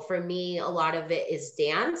so for me, a lot of it is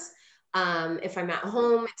dance. If I'm at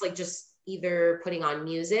home, it's like just either putting on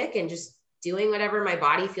music and just doing whatever my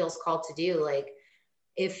body feels called to do. Like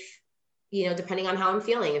if, you know, depending on how I'm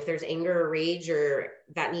feeling, if there's anger or rage or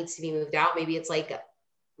that needs to be moved out, maybe it's like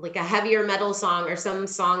a heavier metal song or some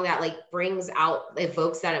song that like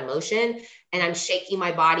evokes that emotion. And I'm shaking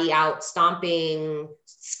my body out, stomping,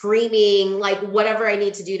 screaming, like whatever I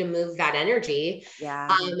need to do to move that energy. Yeah.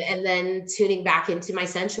 And then tuning back into my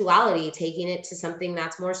sensuality, taking it to something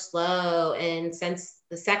that's more slow and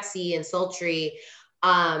sexy and sultry.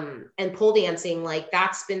 And pole dancing, like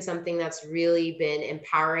that's been something that's really been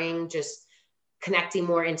empowering, just connecting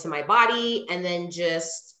more into my body. And then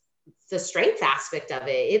just the strength aspect of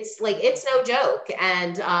it. It's like, it's no joke.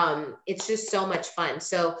 And it's just so much fun.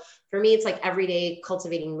 So for me, it's like every day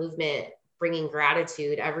cultivating movement, bringing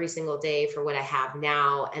gratitude every single day for what I have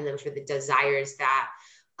now. And then for the desires that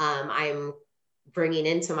I'm bringing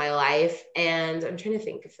into my life. And I'm trying to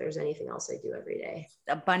think if there's anything else I do every day.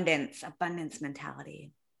 Abundance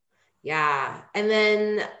mentality. Yeah. And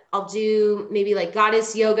then I'll do maybe like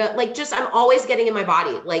goddess yoga, like just, I'm always getting in my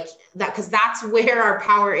body like that, cause that's where our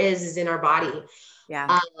power is in our body.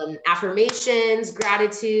 Yeah. Affirmations,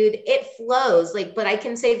 gratitude, it flows like, but I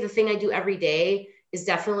can say the thing I do every day is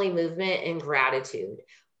definitely movement and gratitude.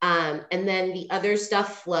 And then the other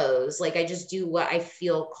stuff flows. Like I just do what I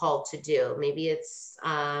feel called to do. Maybe it's,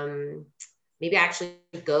 maybe I actually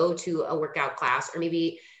go to a workout class, or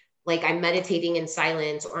maybe like I'm meditating in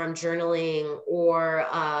silence, or I'm journaling, or,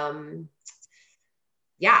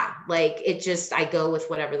 yeah, like it just, I go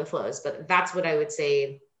with whatever the flow is, but that's what I would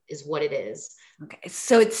say is what it is. Okay.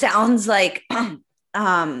 So it sounds like,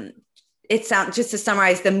 just to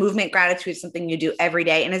summarize, the movement gratitude is something you do every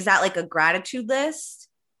day. And is that like a gratitude list?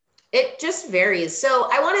 It just varies. So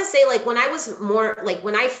I want to say like when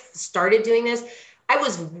I started doing this, I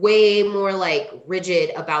was way more like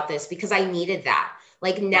rigid about this because I needed that.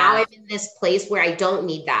 Like now I'm in this place where I don't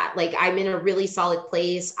need that. Like I'm in a really solid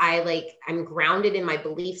place. I'm grounded in my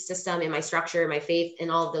belief system, in my structure, my faith, and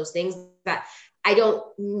all of those things, that I don't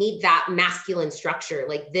need that masculine structure.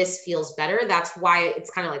 Like this feels better. That's why it's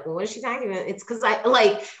kind of like, well, what is she talking about? It's because I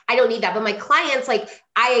don't need that. But my clients, like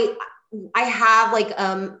I have like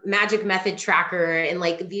magic method tracker and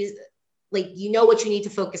like these, like, you know what you need to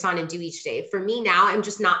focus on and do each day. For me now, I'm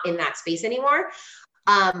just not in that space anymore.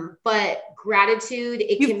 But gratitude,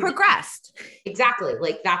 you've progressed. Exactly.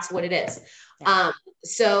 Like that's what it is. Yeah.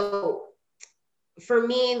 So for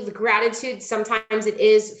me, the gratitude, sometimes it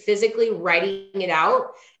is physically writing it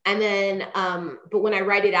out. And then, but when I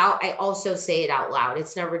write it out, I also say it out loud.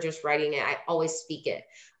 It's never just writing it. I always speak it.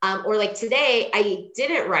 Or like today, I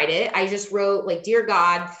didn't write it. I just wrote like, dear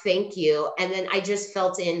God, thank you. And then I just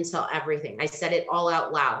felt into everything. I said it all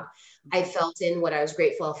out loud. I felt in what I was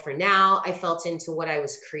grateful for now. I felt into what I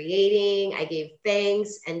was creating. I gave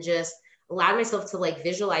thanks and just allowed myself to like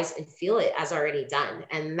visualize and feel it as already done.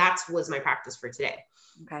 And that was my practice for today.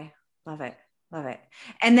 Okay. Love it. Love it.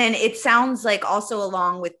 And then it sounds like also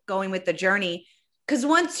along with going with the journey, because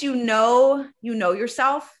once you know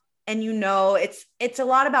yourself, and it's a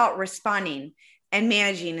lot about responding and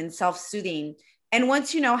managing and self-soothing. And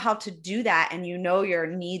once you know how to do that and you know your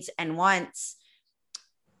needs and wants,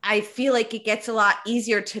 I feel like it gets a lot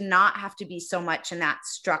easier to not have to be so much in that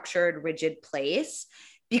structured, rigid place,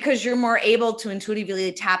 because you're more able to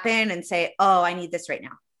intuitively tap in and say, oh, I need this right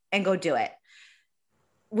now, and go do it.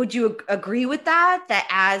 Would you agree with that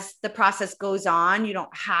as the process goes on, you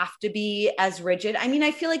don't have to be as rigid? I mean,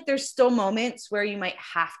 I feel like there's still moments where you might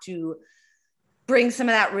have to bring some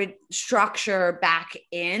of that structure back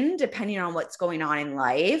in, depending on what's going on in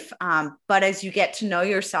life. But as you get to know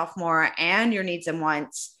yourself more and your needs and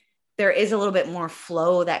wants, there is a little bit more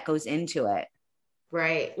flow that goes into it.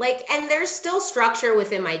 Right. Like, and there's still structure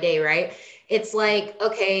within my day, right? It's like,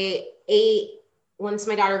 okay, once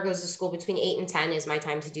my daughter goes to school, between 8 and 10 is my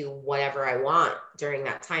time to do whatever I want during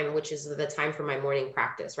that time, which is the time for my morning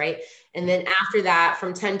practice. Right. And then after that,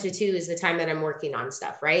 from 10 to 2 is the time that I'm working on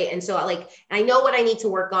stuff. Right. And so I know what I need to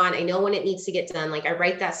work on. I know when it needs to get done. Like I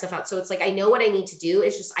write that stuff out. So it's like, I know what I need to do.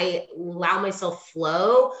 It's just, I allow myself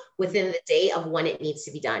flow within the day of when it needs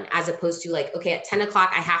to be done, as opposed to like, okay, at 10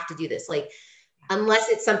 o'clock, I have to do this. Like, unless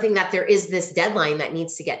it's something that there is this deadline that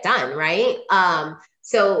needs to get done. Right.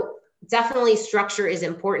 So definitely structure is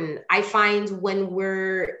important. I find when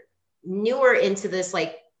we're newer into this,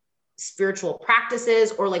 like spiritual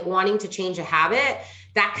practices or like wanting to change a habit,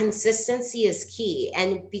 that consistency is key.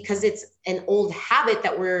 And because it's an old habit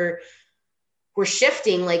that we're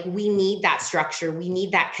shifting, like we need that structure. We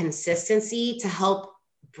need that consistency to help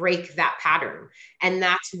break that pattern. And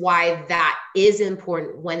that's why that is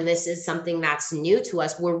important when this is something that's new to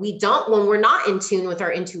us, when we're not in tune with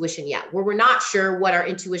our intuition yet, where we're not sure what our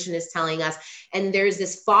intuition is telling us. And there's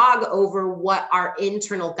this fog over what our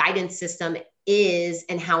internal guidance system is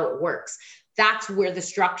and how it works. That's where the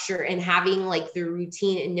structure and having like the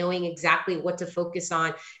routine and knowing exactly what to focus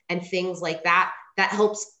on and things like that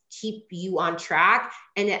helps keep you on track.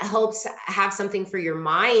 And it helps have something for your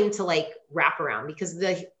mind to like wrap around, because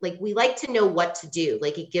we like to know what to do.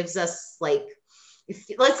 Like it gives us like,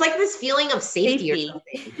 it's like this feeling of safety. Or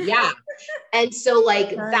something. Yeah. And so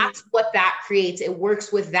like, that's what that creates. It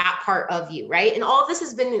works with that part of you. Right. And all of this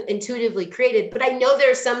has been intuitively created, but I know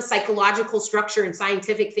there's some psychological structure and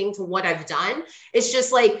scientific thing to what I've done. It's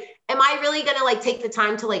just like, am I really going to like take the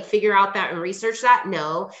time to like figure out that and research that?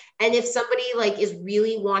 No. And if somebody like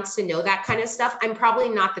really wants to know that kind of stuff, I'm probably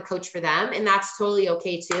not the coach for them. And that's totally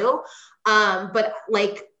okay too. But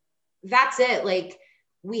like, that's it. Like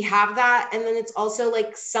we have that. And then it's also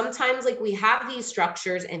like, sometimes like we have these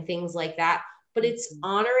structures and things like that, but it's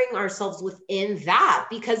honoring ourselves within that,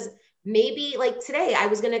 because maybe like today I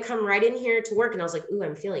was going to come right in here to work and I was like, ooh,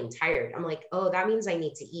 I'm feeling tired. I'm like, oh, that means I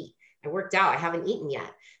need to eat. I worked out. I haven't eaten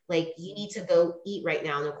yet. Like you need to go eat right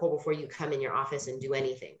now, Nicole, before you come in your office and do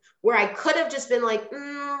anything. Where I could have just been like,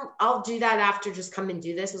 I'll do that after, just come and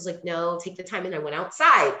do this. I was like, no, take the time. And I went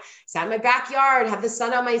outside, sat in my backyard, had the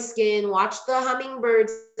sun on my skin, watched the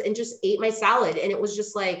hummingbirds and just ate my salad. And it was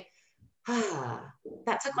just like,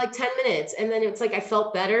 that took like 10 minutes. And then it's like, I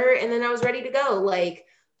felt better. And then I was ready to go. Like,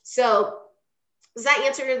 so does that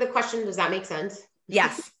answer the question? Does that make sense?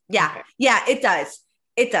 Yes. Yeah. Okay. Yeah, it does.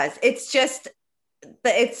 It does. It's just,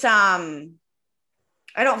 but it's, I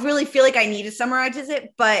don't really feel like I need to summarize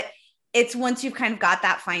it, but it's once you've kind of got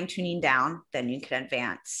that fine tuning down, then you can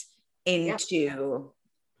advance into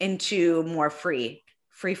more free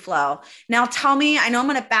flow. Now tell me, I know I'm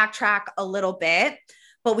going to backtrack a little bit,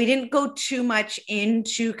 but we didn't go too much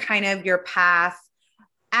into kind of your path.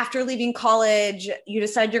 After leaving college, you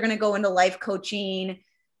decided you're going to go into life coaching.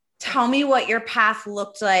 Tell me what your path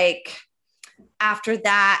looked like after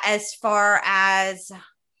that, as far as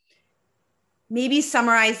maybe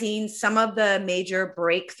summarizing some of the major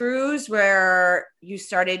breakthroughs where you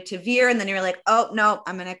started to veer and then you're like, oh no,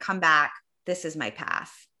 I'm going to come back. This is my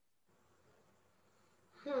path.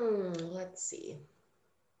 Let's see.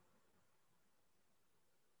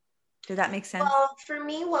 Did that make sense? Well, for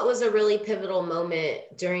me, what was a really pivotal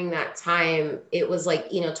moment during that time, it was like,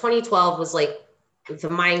 2012 was like,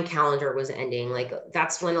 the Mayan calendar was ending. Like,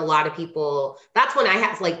 that's when a lot of people, that's when I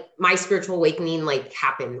had like my spiritual awakening, like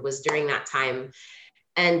happened, was during that time.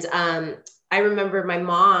 And I remember my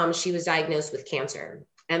mom, she was diagnosed with cancer.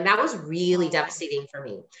 And that was really devastating for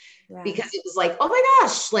me because it was like, oh my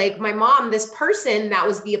gosh, like my mom, this person that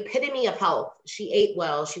was the epitome of health. She ate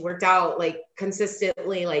well, she worked out like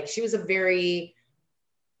consistently. Like she was a very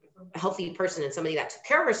healthy person and somebody that took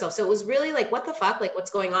care of herself. So it was really like, what the fuck, like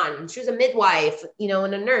what's going on? And she was a midwife,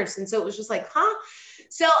 and a nurse. And so it was just like,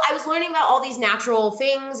 So I was learning about all these natural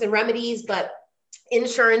things and remedies, but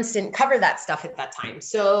insurance didn't cover that stuff at that time.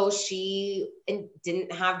 So she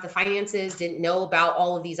didn't have the finances, didn't know about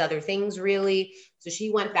all of these other things really. So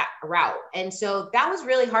she went that route. And so that was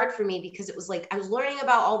really hard for me because it was like, I was learning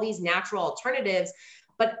about all these natural alternatives,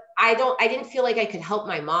 but I didn't feel like I could help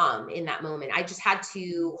my mom in that moment. I just had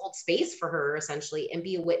to hold space for her essentially and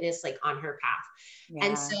be a witness like on her path. Yeah.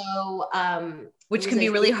 And so, which can be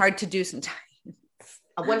really hard to do sometimes.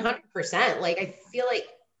 100%. Like, I feel like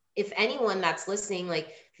if anyone that's listening, like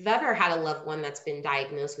if you've ever had a loved one that's been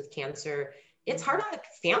diagnosed with cancer, it's hard on the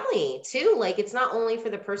family too. Like, it's not only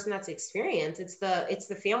for the person that's experienced, it's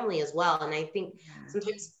the family as well. And I think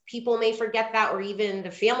sometimes people may forget that, or even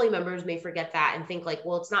the family members may forget that and think like,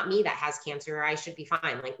 well, it's not me that has cancer. I should be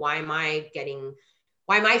fine. Like, why am I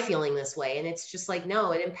feeling this way? And it's just like,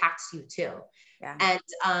 no, it impacts you too. Yeah.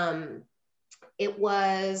 And, It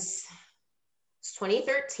was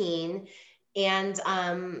 2013, and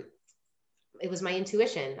it was my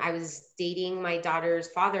intuition. I was dating my daughter's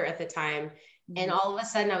father at the time, and all of a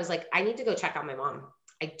sudden I was like, I need to go check on my mom.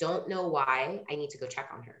 I don't know why. I need to go check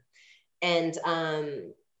on her. And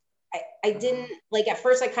I didn't, like, at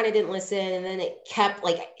first I kind of didn't listen, and then it kept,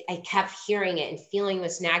 like, I kept hearing it and feeling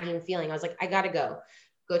this nagging feeling. I was like, I gotta go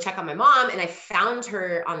check on my mom. And I found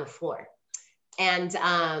her on the floor, and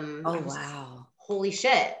Oh, wow. Holy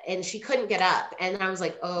shit. And she couldn't get up. And I was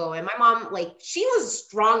like, oh, and my mom, like, she was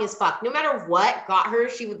strong as fuck. No matter what got her,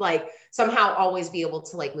 she would like somehow always be able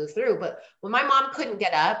to like move through. But when my mom couldn't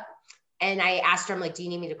get up, and I asked her, I'm like, do you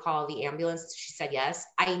need me to call the ambulance? She said yes.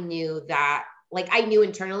 I knew that, like, I knew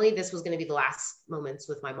internally this was going to be the last moments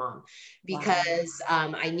with my mom, because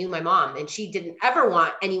I knew my mom, and she didn't ever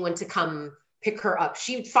want anyone to come pick her up.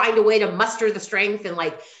 She would find a way to muster the strength, and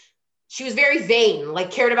like, she was very vain,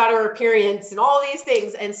 like cared about her appearance and all these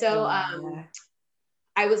things. And so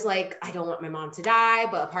I was like, I don't want my mom to die.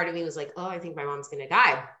 But a part of me was like, oh, I think my mom's going to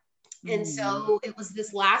die. And so it was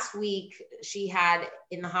this last week she had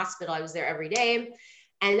in the hospital. I was there every day,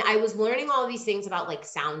 and I was learning all these things about like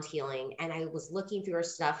sound healing. And I was looking through her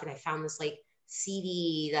stuff, and I found this like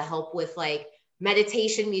CD to help with like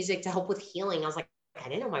meditation music to help with healing. I was like, I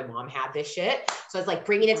didn't know my mom had this shit. So I was like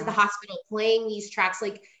bringing it to the hospital, playing these tracks,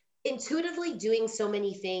 like intuitively doing so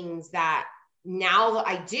many things that now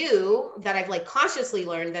I do, that I've like consciously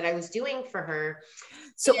learned that I was doing for her.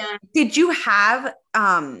 So did you have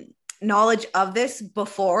knowledge of this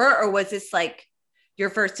before, or was this like your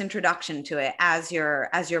first introduction to it as your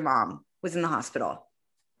mom was in the hospital?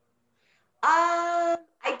 I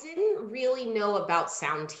didn't really know about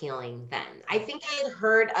sound healing then. I think I had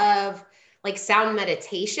heard of like sound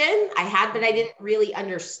meditation. I had, but I didn't really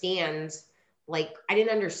understand, like, I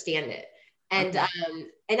didn't understand it. And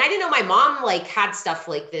and I didn't know my mom like had stuff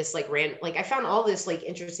like this, like like I found all this like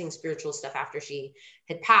interesting spiritual stuff after she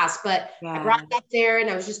had passed. But I brought it up there, and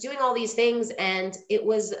I was just doing all these things, and it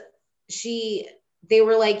was they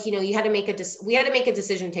were like, you know, we had to make a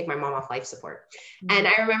decision to take my mom off life support. And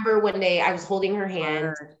I remember one day I was holding her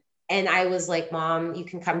hand, and I was like, Mom, you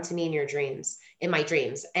can come to me in my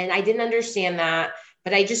dreams. And I didn't understand that,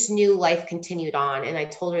 but I just knew life continued on. And I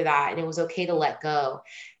told her that, and it was okay to let go.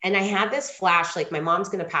 And I had this flash, like, my mom's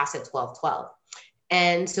going to pass at 12:12.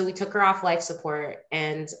 And so we took her off life support,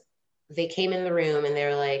 and they came in the room, and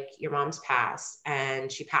they're like, your mom's passed,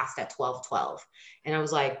 and she passed at 12:12. And I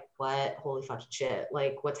was like, what? Holy fucking shit.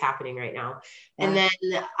 Like, what's happening right now? And then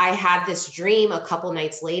I had this dream a couple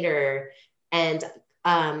nights later, and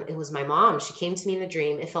it was my mom. She came to me in the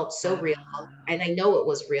dream. It felt so real. And I know it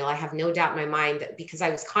was real. I have no doubt in my mind that, because I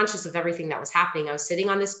was conscious of everything that was happening. I was sitting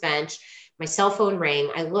on this bench. My cell phone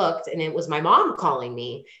rang. I looked, and it was my mom calling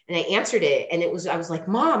me, and I answered it. And I was like,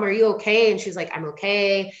 Mom, are you okay? And she was like, I'm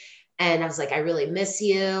okay. And I was like, I really miss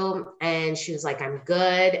you. And she was like, I'm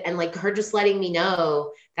good. And like her just letting me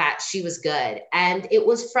know that she was good. And it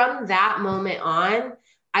was from that moment on,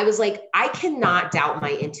 I was like, I cannot doubt my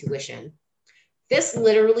intuition. This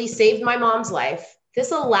literally saved my mom's life.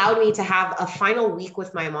 This allowed me to have a final week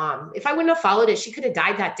with my mom. If I wouldn't have followed it, she could have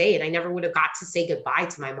died that day, and I never would have got to say goodbye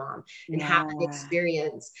to my mom and have an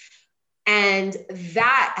experience. And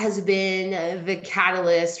that has been the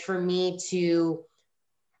catalyst for me to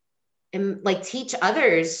like teach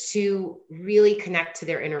others to really connect to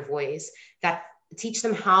their inner voice, that teach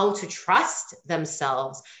them how to trust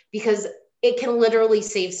themselves, because it can literally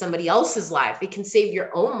save somebody else's life. It can save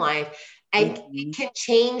your own life. And it can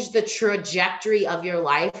change the trajectory of your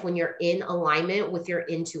life when you're in alignment with your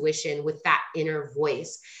intuition, with that inner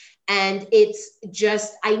voice. And it's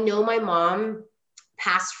just, I know my mom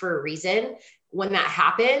passed for a reason. When that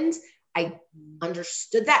happened, I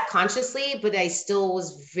understood that consciously, but I still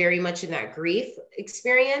was very much in that grief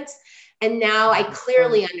experience. And now I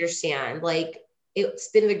clearly understand, like, it's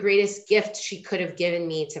been the greatest gift she could have given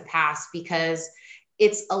me to pass, because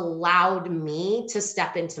it's allowed me to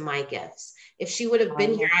step into my gifts. If she would have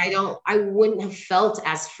been here, I wouldn't have felt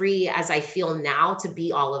as free as I feel now to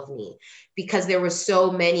be all of me, because there were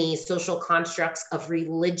so many social constructs of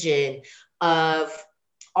religion, of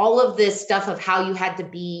all of this stuff of how you had to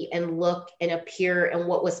be and look and appear and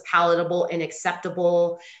what was palatable and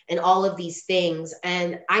acceptable and all of these things.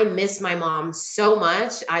 And I miss my mom so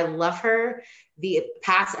much. I love her.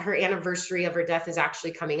 Her anniversary of her death is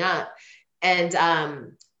actually coming up. And,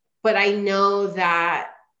 but I know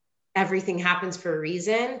that everything happens for a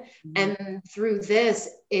reason. And through this,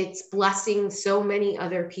 it's blessing so many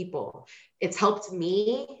other people. It's helped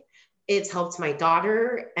me. It's helped my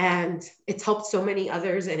daughter, and it's helped so many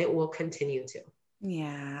others, and it will continue to.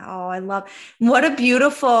 Yeah. Oh, I love, what a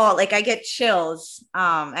beautiful, like I get chills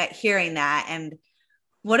at hearing that. And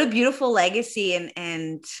what a beautiful legacy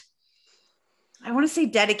and I want to say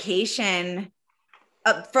dedication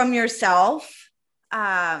from yourself,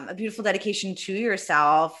 a beautiful dedication to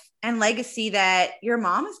yourself and legacy that your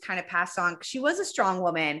mom has kind of passed on. She was a strong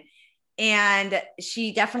woman and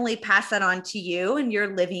she definitely passed that on to you, and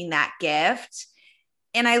you're living that gift.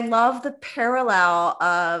 And I love the parallel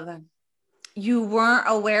of you weren't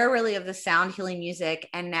aware really of the sound healing music,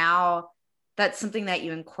 and now that's something that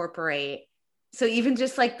you incorporate. So even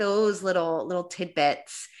just like those little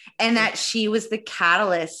tidbits, and that she was the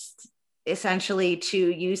catalyst essentially to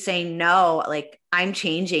you saying, no, like I'm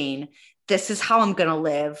changing, this is how I'm going to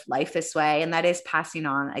live life this way, and that is passing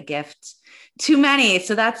on a gift to many.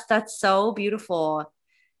 So that's so beautiful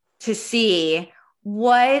to see.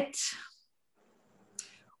 What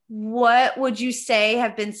would you say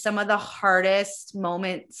have been some of the hardest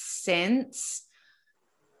moments since,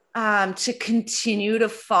 to continue to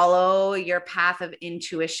follow your path of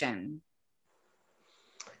intuition?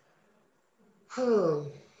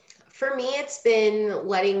 For me, it's been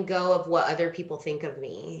letting go of what other people think of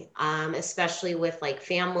me, especially with like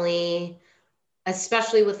family,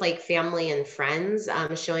 and friends,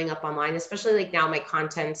 showing up online, especially like now my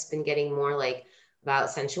content's been getting more like about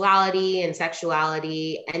sensuality and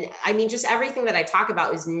sexuality. And I mean, just everything that I talk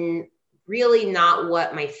about is really not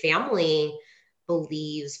what my family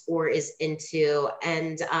believes or is into.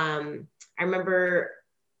 And I remember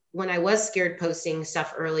when I was scared posting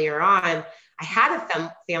stuff earlier on, I had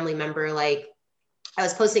a family member, like, I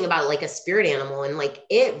was posting about like a spirit animal, and like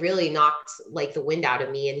it really knocked like the wind out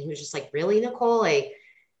of me. And he was just like, really, Nicole? Like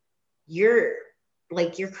you're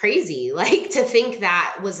you're crazy, like to think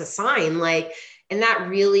that was a sign. Like, and that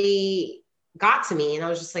really got to me. And I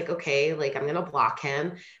was just like, okay, like I'm gonna block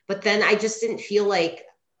him. But then I just didn't feel like,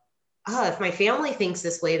 oh, if my family thinks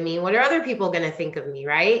this way of me, what are other people gonna think of me?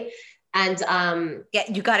 Right. And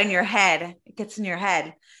Yeah, you got in your head. It gets in your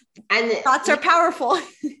head. and Thoughts are powerful.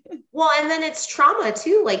 well, and then it's trauma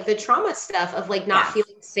too, like the trauma stuff of like not Yeah.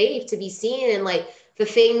 feeling safe to be seen, and like the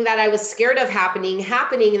thing that I was scared of happening,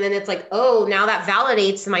 and then it's like, oh, now that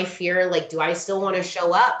validates my fear. Like, do I still want to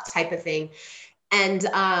show up type of thing? And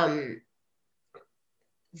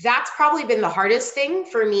that's probably been the hardest thing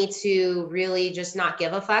for me to really just not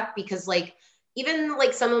give a fuck, because like even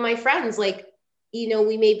like some of my friends, like,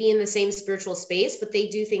 we may be in the same spiritual space, but they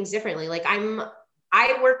do things differently. Like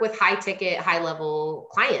I work with high ticket, high level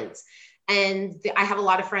clients, and I have a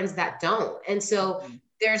lot of friends that don't. And so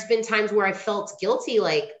there's been times where I felt guilty,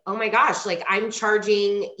 like, oh my gosh, like I'm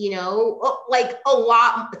charging, like a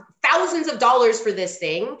lot, thousands of dollars for this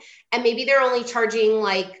thing. And maybe they're only charging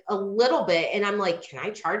like a little bit. And I'm like, can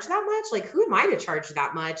I charge that much? Like, who am I to charge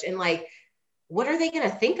that much? And like, what are they going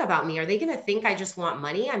to think about me? Are they going to think I just want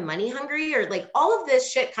money? I'm money hungry, or like all of this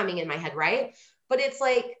shit coming in my head. Right. But it's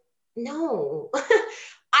like, no,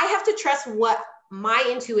 I have to trust what my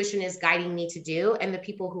intuition is guiding me to do and the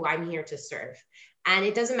people who I'm here to serve. And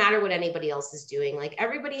it doesn't matter what anybody else is doing. Like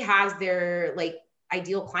everybody has their like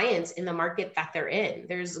ideal clients in the market that they're in.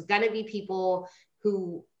 There's going to be people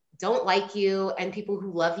who don't like you and people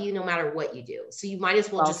who love you no matter what you do. So you might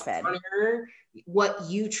as well just honor what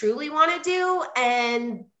you truly want to do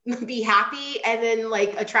and be happy, and then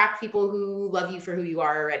like attract people who love you for who you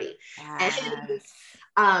are already. Yes.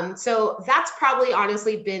 And so that's probably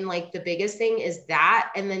honestly been like the biggest thing, is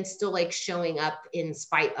that, and then still like showing up in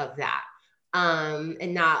spite of that,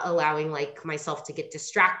 and not allowing like myself to get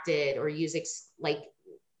distracted or use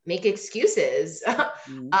make excuses.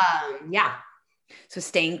 Yeah. So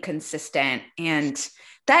staying consistent, and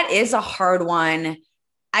that is a hard one.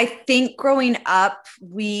 I think growing up,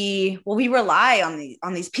 we rely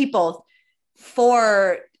on these people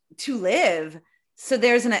to live. So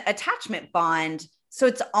there's an attachment bond. So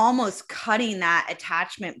it's almost cutting that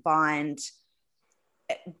attachment bond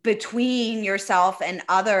between yourself and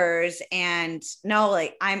others. And no,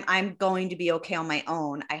 like I'm going to be okay on my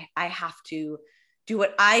own. I have to do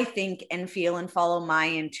what I think and feel and follow my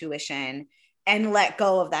intuition, and let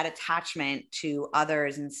go of that attachment to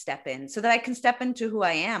others and step in, so that I can step into who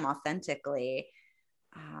I am authentically.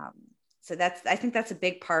 So I think that's a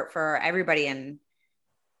big part for everybody. And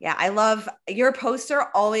yeah, I love your posts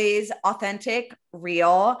are always authentic,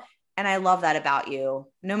 real. And I love that about you.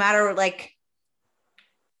 No matter like,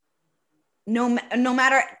 no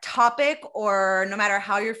matter topic or no matter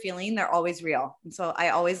how you're feeling, they're always real. And so I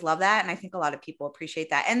always love that. And I think a lot of people appreciate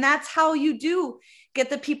that. And that's how you do get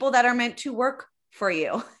the people that are meant to work for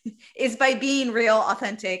you is by being real,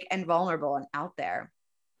 authentic, and vulnerable and out there.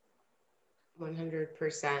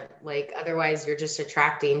 100%. Like, otherwise you're just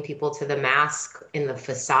attracting people to the mask in the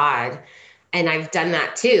facade. And I've done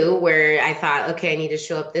that too, where I thought, okay, I need to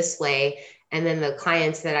show up this way. And then the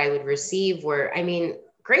clients that I would receive were, I mean,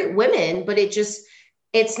 great women, but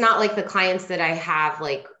it's not like the clients that I have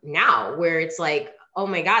like now, where it's like, oh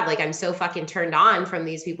my God, like I'm so fucking turned on from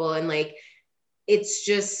these people. And like, it's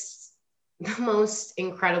just the most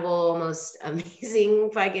incredible, most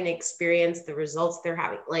amazing fucking experience, the results they're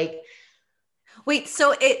having. Like, wait,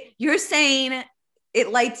 so you're saying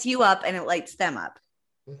it lights you up and it lights them up.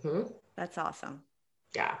 mm-hmm. That's awesome.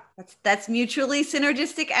 Yeah. That's mutually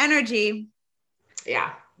synergistic energy.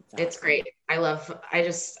 Yeah. Awesome. It's great. I love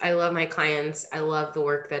my clients. I love the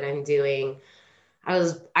work that I'm doing. I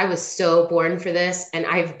was so born for this, and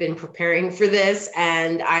I've been preparing for this,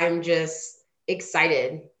 and I'm just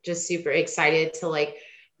excited, just super excited to like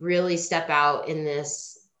really step out in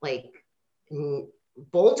this like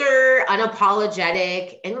bolder,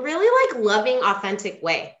 unapologetic, and really like loving, authentic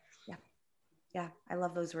way. Yeah. I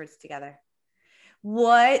love those words together.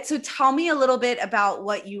 So tell me a little bit about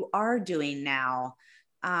what you are doing now,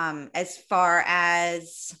 as far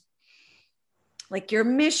as like your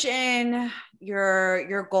mission,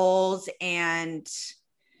 your goals, and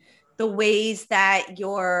the ways that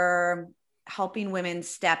you're helping women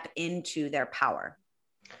step into their power.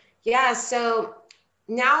 Yeah. So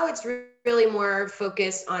now it's really more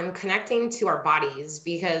focused on connecting to our bodies,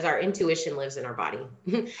 because our intuition lives in our body.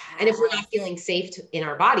 And if we're not feeling safe in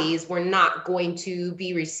our bodies, we're not going to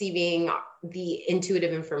be receiving the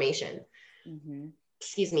intuitive information,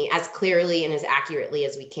 excuse me, as clearly and as accurately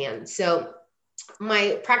as we can. So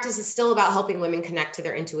my practice is still about helping women connect to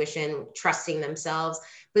their intuition, trusting themselves,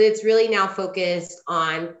 but it's really now focused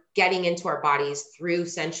on getting into our bodies through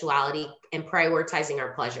sensuality and prioritizing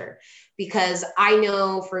our pleasure. Because I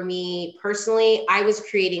know for me personally, I was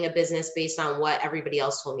creating a business based on what everybody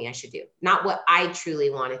else told me I should do, not what I truly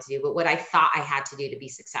wanted to do, but what I thought I had to do to be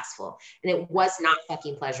successful. And it was not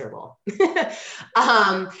fucking pleasurable.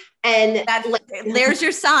 And there's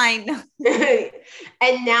your sign.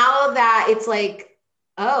 And now that it's like,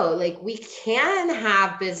 oh, like we can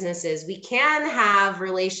have businesses, we can have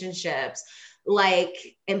relationships, like,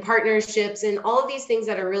 and partnerships and all of these things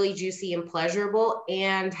that are really juicy and pleasurable,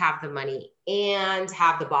 and have the money and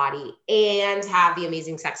have the body and have the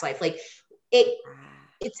amazing sex life. Like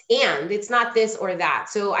it's not this or that.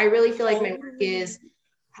 So I really feel like my work is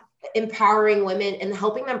empowering women and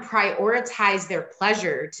helping them prioritize their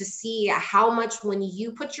pleasure, to see how much, when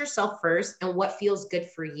you put yourself first and what feels good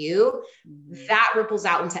for you, that ripples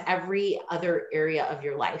out into every other area of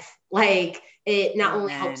your life. Like, it not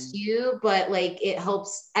only helps you, but like it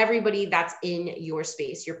helps everybody that's in your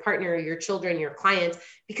space, your partner, your children, your clients,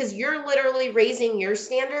 because you're literally raising your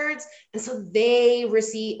standards. And so they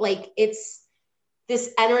receive, like, it's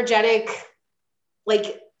this energetic,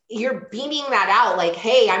 like, you're beaming that out, like,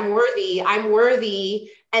 hey, I'm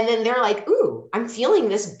worthy. And then they're like, ooh, I'm feeling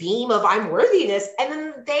this beam of I'm worthiness. And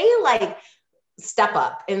then they like step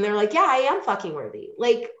up and they're like, yeah, I am fucking worthy.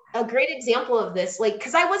 Like, a great example of this, like,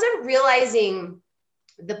 because I wasn't realizing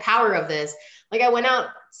the power of this. Like, I went out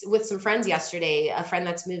with some friends yesterday, a friend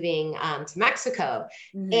that's moving to Mexico.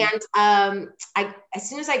 And as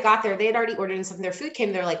soon as I got there, they had already ordered something. Their food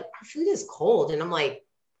came. They're like, our food is cold. And I'm like,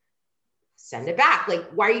 send it back. Like,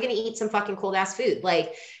 why are you going to eat some fucking cold ass food?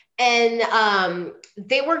 Like, and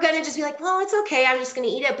they were going to just be like, well, it's okay, I'm just going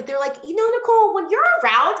to eat it. But they're like, you know, Nicole, when you're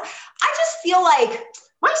around, I just feel like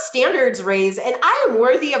my standards raise and I am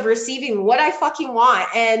worthy of receiving what I fucking want.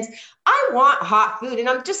 And I want hot food. And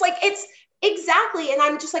I'm just like, it's exactly. And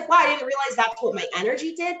I'm just like, wow, I didn't realize that's what my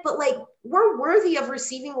energy did. But like, we're worthy of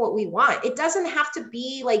receiving what we want. It doesn't have to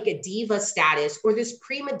be like a diva status or this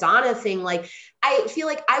prima donna thing. Like, I feel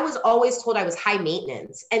like I was always told I was high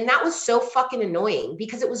maintenance. And that was so fucking annoying,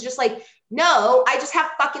 because it was just like, no, I just have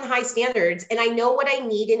fucking high standards and I know what I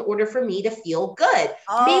need in order for me to feel good.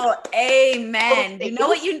 Oh, amen. You know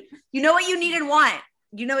what you need and want.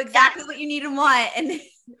 You know exactly what you need and want. And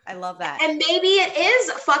I love that. And maybe it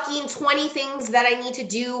is fucking 20 things that I need to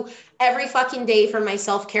do every fucking day for my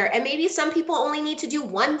self-care. And maybe some people only need to do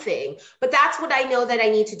one thing, but that's what I know that I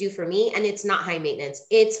need to do for me. And it's not high maintenance.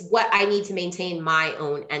 It's what I need to maintain my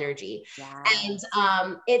own energy. Yes.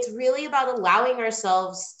 And it's really about allowing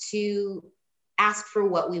ourselves to ask for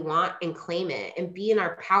what we want and claim it and be in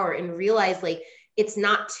our power and realize, like, it's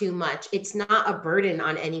not too much. It's not a burden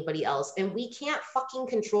on anybody else. And we can't fucking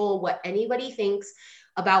control what anybody thinks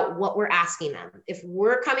about what we're asking them. If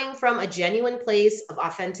we're coming from a genuine place of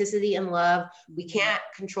authenticity and love, we can't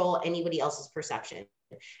control anybody else's perception.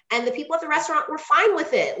 And the people at the restaurant were fine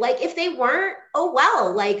with it. Like if they weren't, oh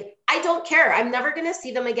well, like I don't care. I'm never going to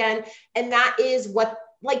see them again. And that is what,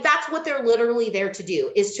 like, that's what they're literally there to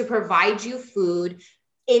do, is to provide you food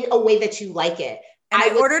in a way that you like it. And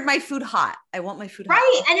I ordered my food hot. I want my food hot.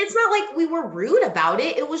 Right. And it's not like we were rude about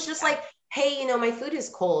it. It was just like, hey, you know, my food is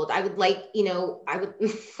cold. I would like, you know, I would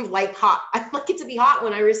like hot. I'd like it to be hot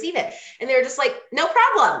when I receive it. And they're just like, no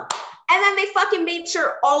problem. And then they fucking made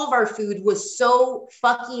sure all of our food was so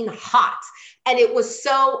fucking hot. And it was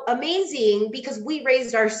so amazing because we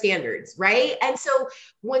raised our standards, right? And so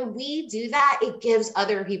when we do that, it gives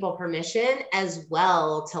other people permission as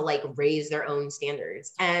well to like raise their own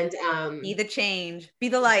standards and be the change, be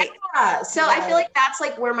the light. Yeah. So I feel like that's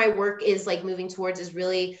like where my work is like moving towards, is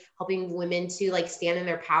really helping women to like stand in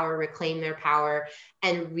their power, reclaim their power,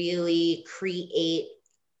 and really create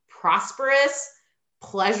prosperous,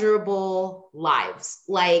 pleasurable lives,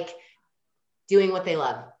 like doing what they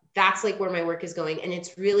love. That's like where my work is going. And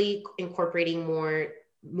it's really incorporating more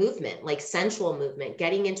movement, like sensual movement,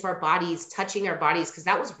 getting into our bodies, touching our bodies. Cause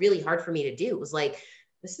that was really hard for me to do. It was like,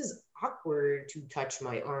 this is awkward to touch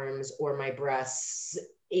my arms or my breasts,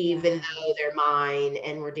 even though they're mine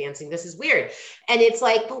and we're dancing. This is weird. And it's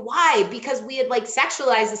like, but why? Because we had like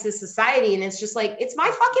sexualized this as society. And it's just like, it's my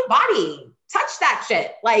fucking body. Touch that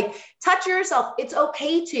shit. Like touch yourself. It's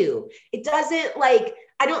okay to. It doesn't like,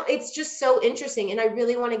 it's just so interesting. And I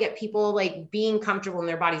really want to get people like being comfortable in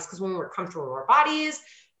their bodies. Because when we're comfortable in our bodies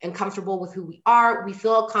and comfortable with who we are, we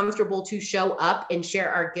feel comfortable to show up and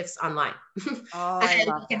share our gifts online.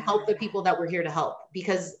 And we can help the people that we're here to help.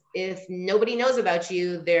 Because if nobody knows about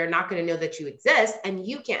you, they're not going to know that you exist, and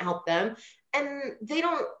you can't help them. And they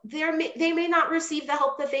may not receive the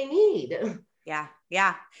help that they need.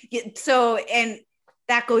 Yeah. So, and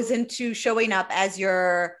that goes into showing up as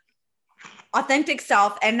your authentic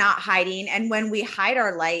self and not hiding. And when we hide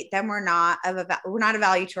our light, then we're not a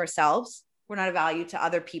value to ourselves. We're not a value to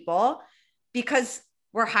other people because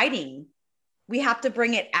we're hiding. We have to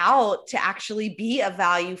bring it out to actually be of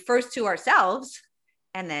value, first to ourselves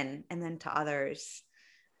and then to others.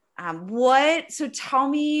 So tell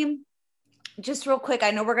me just real quick,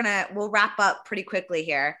 I know we'll wrap up pretty quickly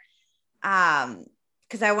here.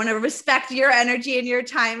 Because I want to respect your energy and your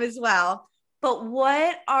time as well. But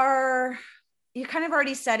you kind of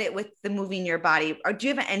already said it with the moving your body, or do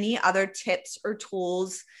you have any other tips or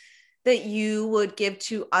tools that you would give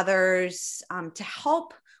to others to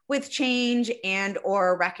help with change and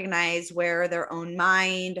or recognize where their own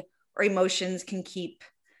mind or emotions can keep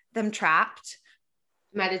them trapped?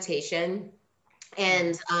 Meditation.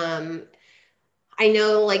 And I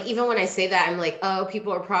know, like, even when I say that, I'm like, oh,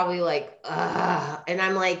 people are probably like, and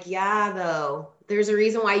I'm like, yeah, though, there's a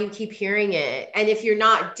reason why you keep hearing it. And if you're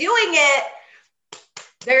not doing it,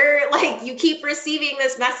 they're like, you keep receiving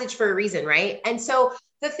this message for a reason, right? And so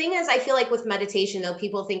the thing is, I feel like with meditation, though,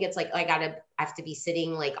 people think it's like, I have to be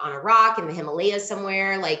sitting like on a rock in the Himalayas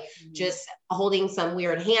somewhere, like just holding some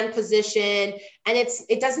weird hand position. And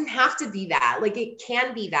it doesn't have to be that. Like it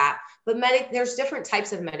can be that, but there's different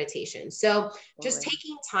types of meditation. So just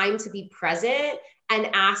taking time to be present and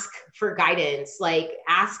ask for guidance, like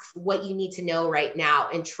ask what you need to know right now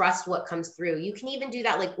and trust what comes through. You can even do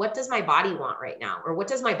that. Like, what does my body want right now? Or what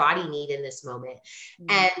does my body need in this moment?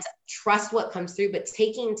 And trust what comes through, but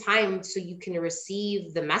taking time so you can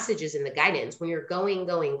receive the messages and the guidance. When you're going,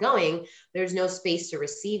 there's no space to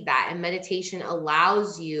receive that. And meditation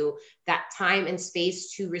allows you that time and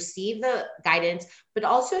space to receive the guidance, but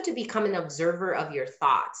also to become an observer of your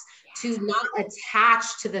thoughts, to not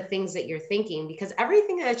attach to the things that you're thinking, because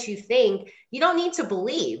everything that you think, you don't need to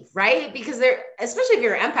believe, right? Because especially if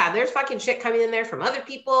you're an empath, there's fucking shit coming in there from other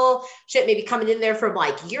people, shit maybe coming in there from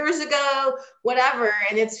like years ago, whatever.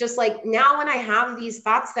 And it's just like, now when I have these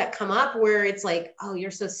thoughts that come up where it's like, oh, you're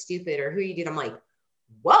so stupid, or who you did, I'm like,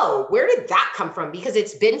 whoa, where did that come from? Because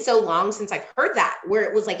it's been so long since I've heard that, where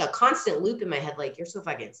it was like a constant loop in my head, like, you're so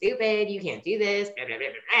fucking stupid, you can't do this, blah, blah, blah,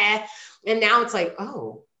 blah, blah. And now it's like,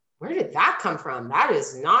 oh, where did that come from? That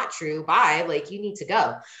is not true. Bye. Like, you need to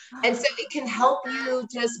go. And so it can help you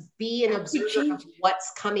just be an observer of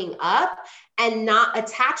what's coming up and not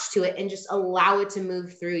attach to it and just allow it to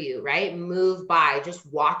move through you, right? Move by, just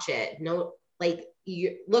watch it. No, like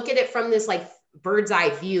you look at it from this like bird's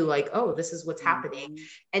eye view, like, oh, this is what's happening.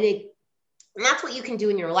 And that's what you can do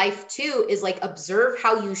in your life too, is like observe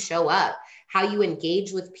how you show up, how you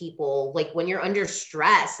engage with people. Like when you're under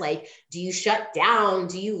stress, like, do you shut down?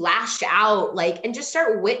 Do you lash out? Like, and just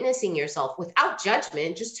start witnessing yourself without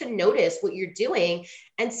judgment, just to notice what you're doing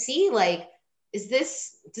and see like, does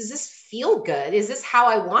this feel good? Is this how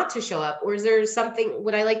I want to show up? Or is there something,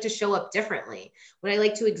 would I like to show up differently? Would I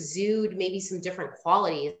like to exude maybe some different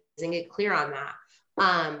qualities and get clear on that?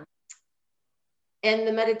 And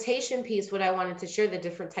the meditation piece, what I wanted to share, the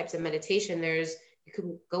different types of meditation, you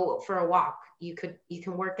can go for a walk. You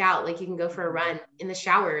can work out, like you can go for a run in the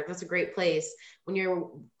shower. That's a great place. When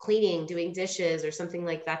you're cleaning, doing dishes or something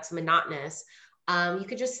like that's monotonous. You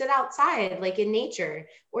could just sit outside, like in nature,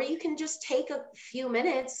 or you can just take a few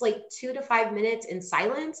minutes, like 2 to 5 minutes in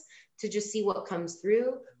silence to just see what comes through.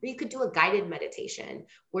 Or you could do a guided meditation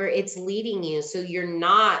where it's leading you. So you're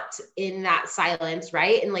not in that silence,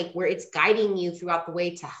 right? And like where it's guiding you throughout the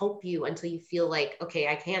way to help you until you feel like, okay,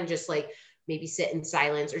 I can just like maybe sit in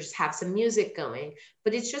silence or just have some music going.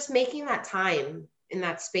 But it's just making that time in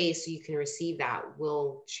that space so you can receive that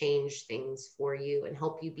will change things for you and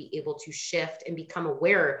help you be able to shift and become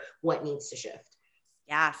aware what needs to shift.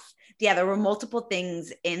 Yes. Yeah. There were multiple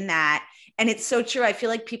things in that. And it's so true. I feel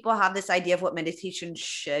like people have this idea of what meditation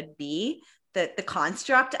should be, the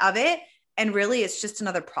construct of it. And really it's just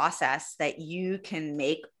another process that you can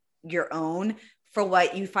make your own for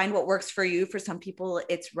what you find what works for you. For some people,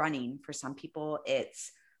 it's running. For some people,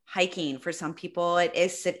 it's hiking. For some people,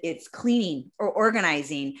 it's cleaning or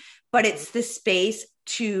organizing, but it's the space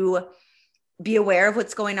to be aware of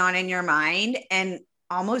what's going on in your mind and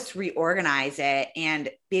almost reorganize it and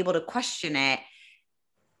be able to question it.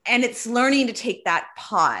 And it's learning to take that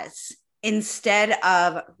pause instead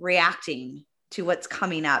of reacting to what's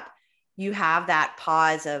coming up. You have that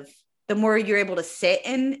pause of the more you're able to sit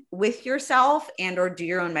in with yourself and or do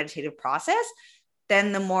your own meditative process,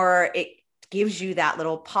 then the more it gives you that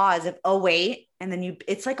little pause of, oh, wait. And then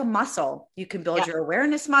it's like a muscle. You can build your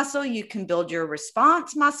awareness muscle. You can build your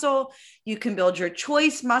response muscle. You can build your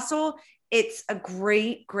choice muscle. It's a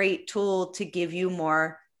great, great tool to give you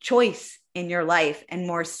more choice in your life and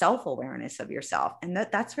more self-awareness of yourself. And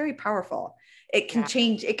that's very powerful. It can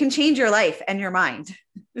change your life and your mind.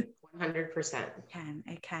 100%.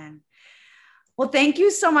 It can. Well, thank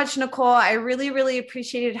you so much, Nicole. I really, really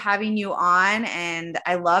appreciated having you on, and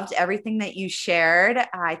I loved everything that you shared.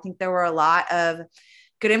 I think there were a lot of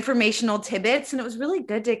good informational tidbits, and it was really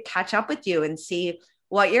good to catch up with you and see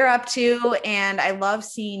what you're up to. And I love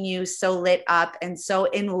seeing you so lit up and so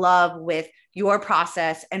in love with your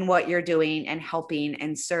process and what you're doing and helping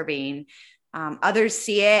and serving. Others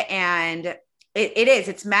see it, and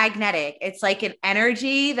it's magnetic. It's like an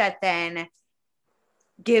energy that then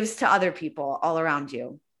gives to other people all around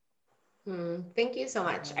you. Thank you so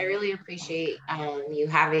much. I really appreciate you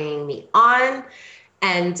having me on.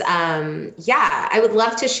 And I would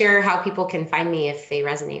love to share how people can find me if they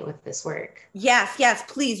resonate with this work. Yes,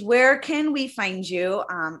 please. Where can we find you?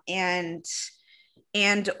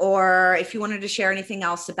 Or if you wanted to share anything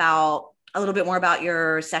else about a little bit more about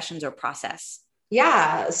your sessions or process.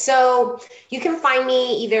 Yeah. So you can find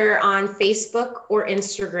me either on Facebook or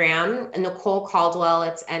Instagram, Nicole Caldwell.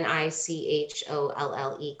 It's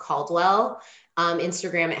NICHOLLE Caldwell.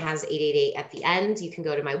 Instagram, it has 888 at the end. You can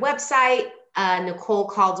go to my website,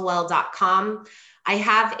 NicoleCaldwell.com. I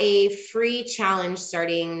have a free challenge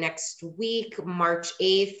starting next week, March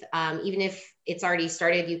 8th. Even if it's already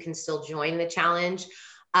started, you can still join the challenge.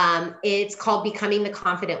 It's called Becoming the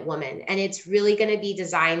Confident Woman. And it's really going to be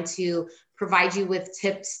designed to provide you with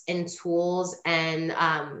tips and tools and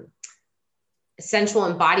essential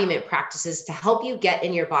embodiment practices to help you get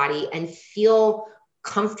in your body and feel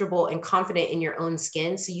comfortable and confident in your own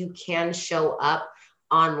skin so you can show up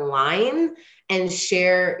online and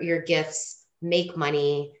share your gifts, make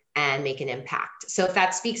money, and make an impact. So if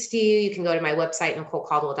that speaks to you, you can go to my website,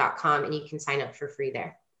 NicoleCaldwell.com, and you can sign up for free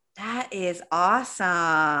there. That is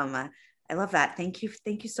awesome. I love that. Thank you.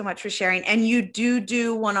 Thank you so much for sharing. And you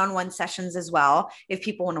do one-on-one sessions as well, if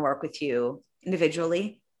people want to work with you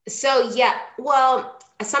individually. So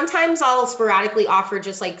sometimes I'll sporadically offer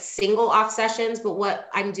just like single off sessions, but what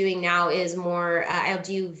I'm doing now is more, I'll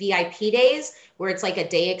do VIP days where it's like a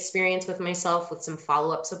day experience with myself with some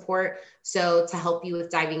follow-up support. So to help you with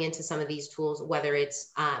diving into some of these tools, whether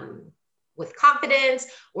it's, with confidence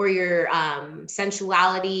or your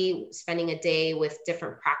sensuality, spending a day with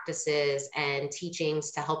different practices and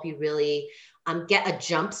teachings to help you really get a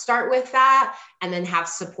jump start with that, and then have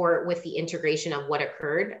support with the integration of what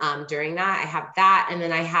occurred during that. I have that. And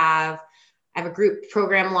then I have a group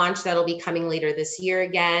program launch that'll be coming later this year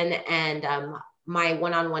again. And my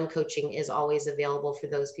one-on-one coaching is always available for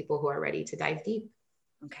those people who are ready to dive deep.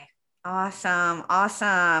 Okay. Awesome.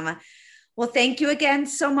 Well, thank you again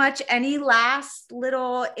so much. Any last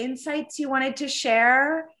little insights you wanted to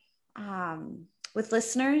share with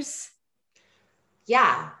listeners?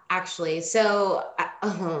 Yeah, actually. So,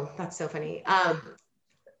 oh, that's so funny.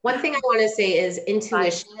 One thing I want to say is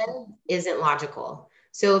intuition isn't logical.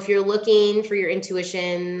 So if you're looking for your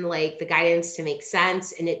intuition, like the guidance to make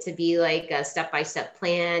sense and it to be like a step-by-step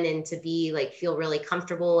plan and to be like feel really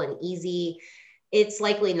comfortable and easy, it's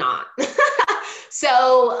likely not.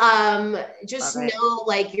 So just know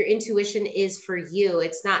like your intuition is for you.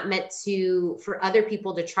 It's not meant for other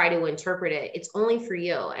people to try to interpret it. It's only for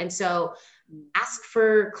you. And so ask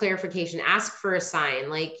for clarification, ask for a sign.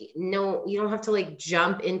 Like, no, you don't have to like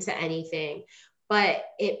jump into anything, but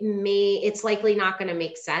it's likely not going to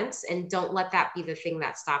make sense. And don't let that be the thing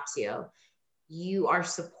that stops you. You are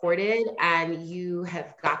supported and you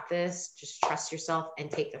have got this. Just trust yourself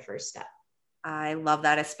and take the first step. I love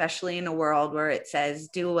that, especially in a world where it says,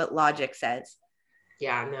 do what logic says.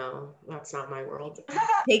 Yeah, no, that's not my world.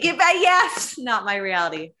 Take it back. Yes, not my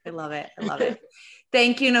reality. I love it. I love it.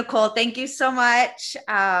 Thank you, Nicole. Thank you so much.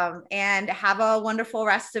 And have a wonderful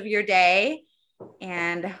rest of your day.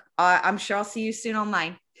 And I'm sure I'll see you soon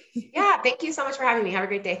online. Yeah. Thank you so much for having me. Have a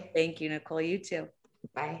great day. Thank you, Nicole. You too.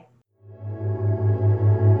 Bye.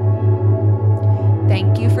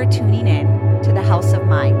 Thank you for tuning in to the House of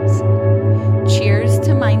Minds. Cheers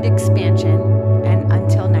to mind expansion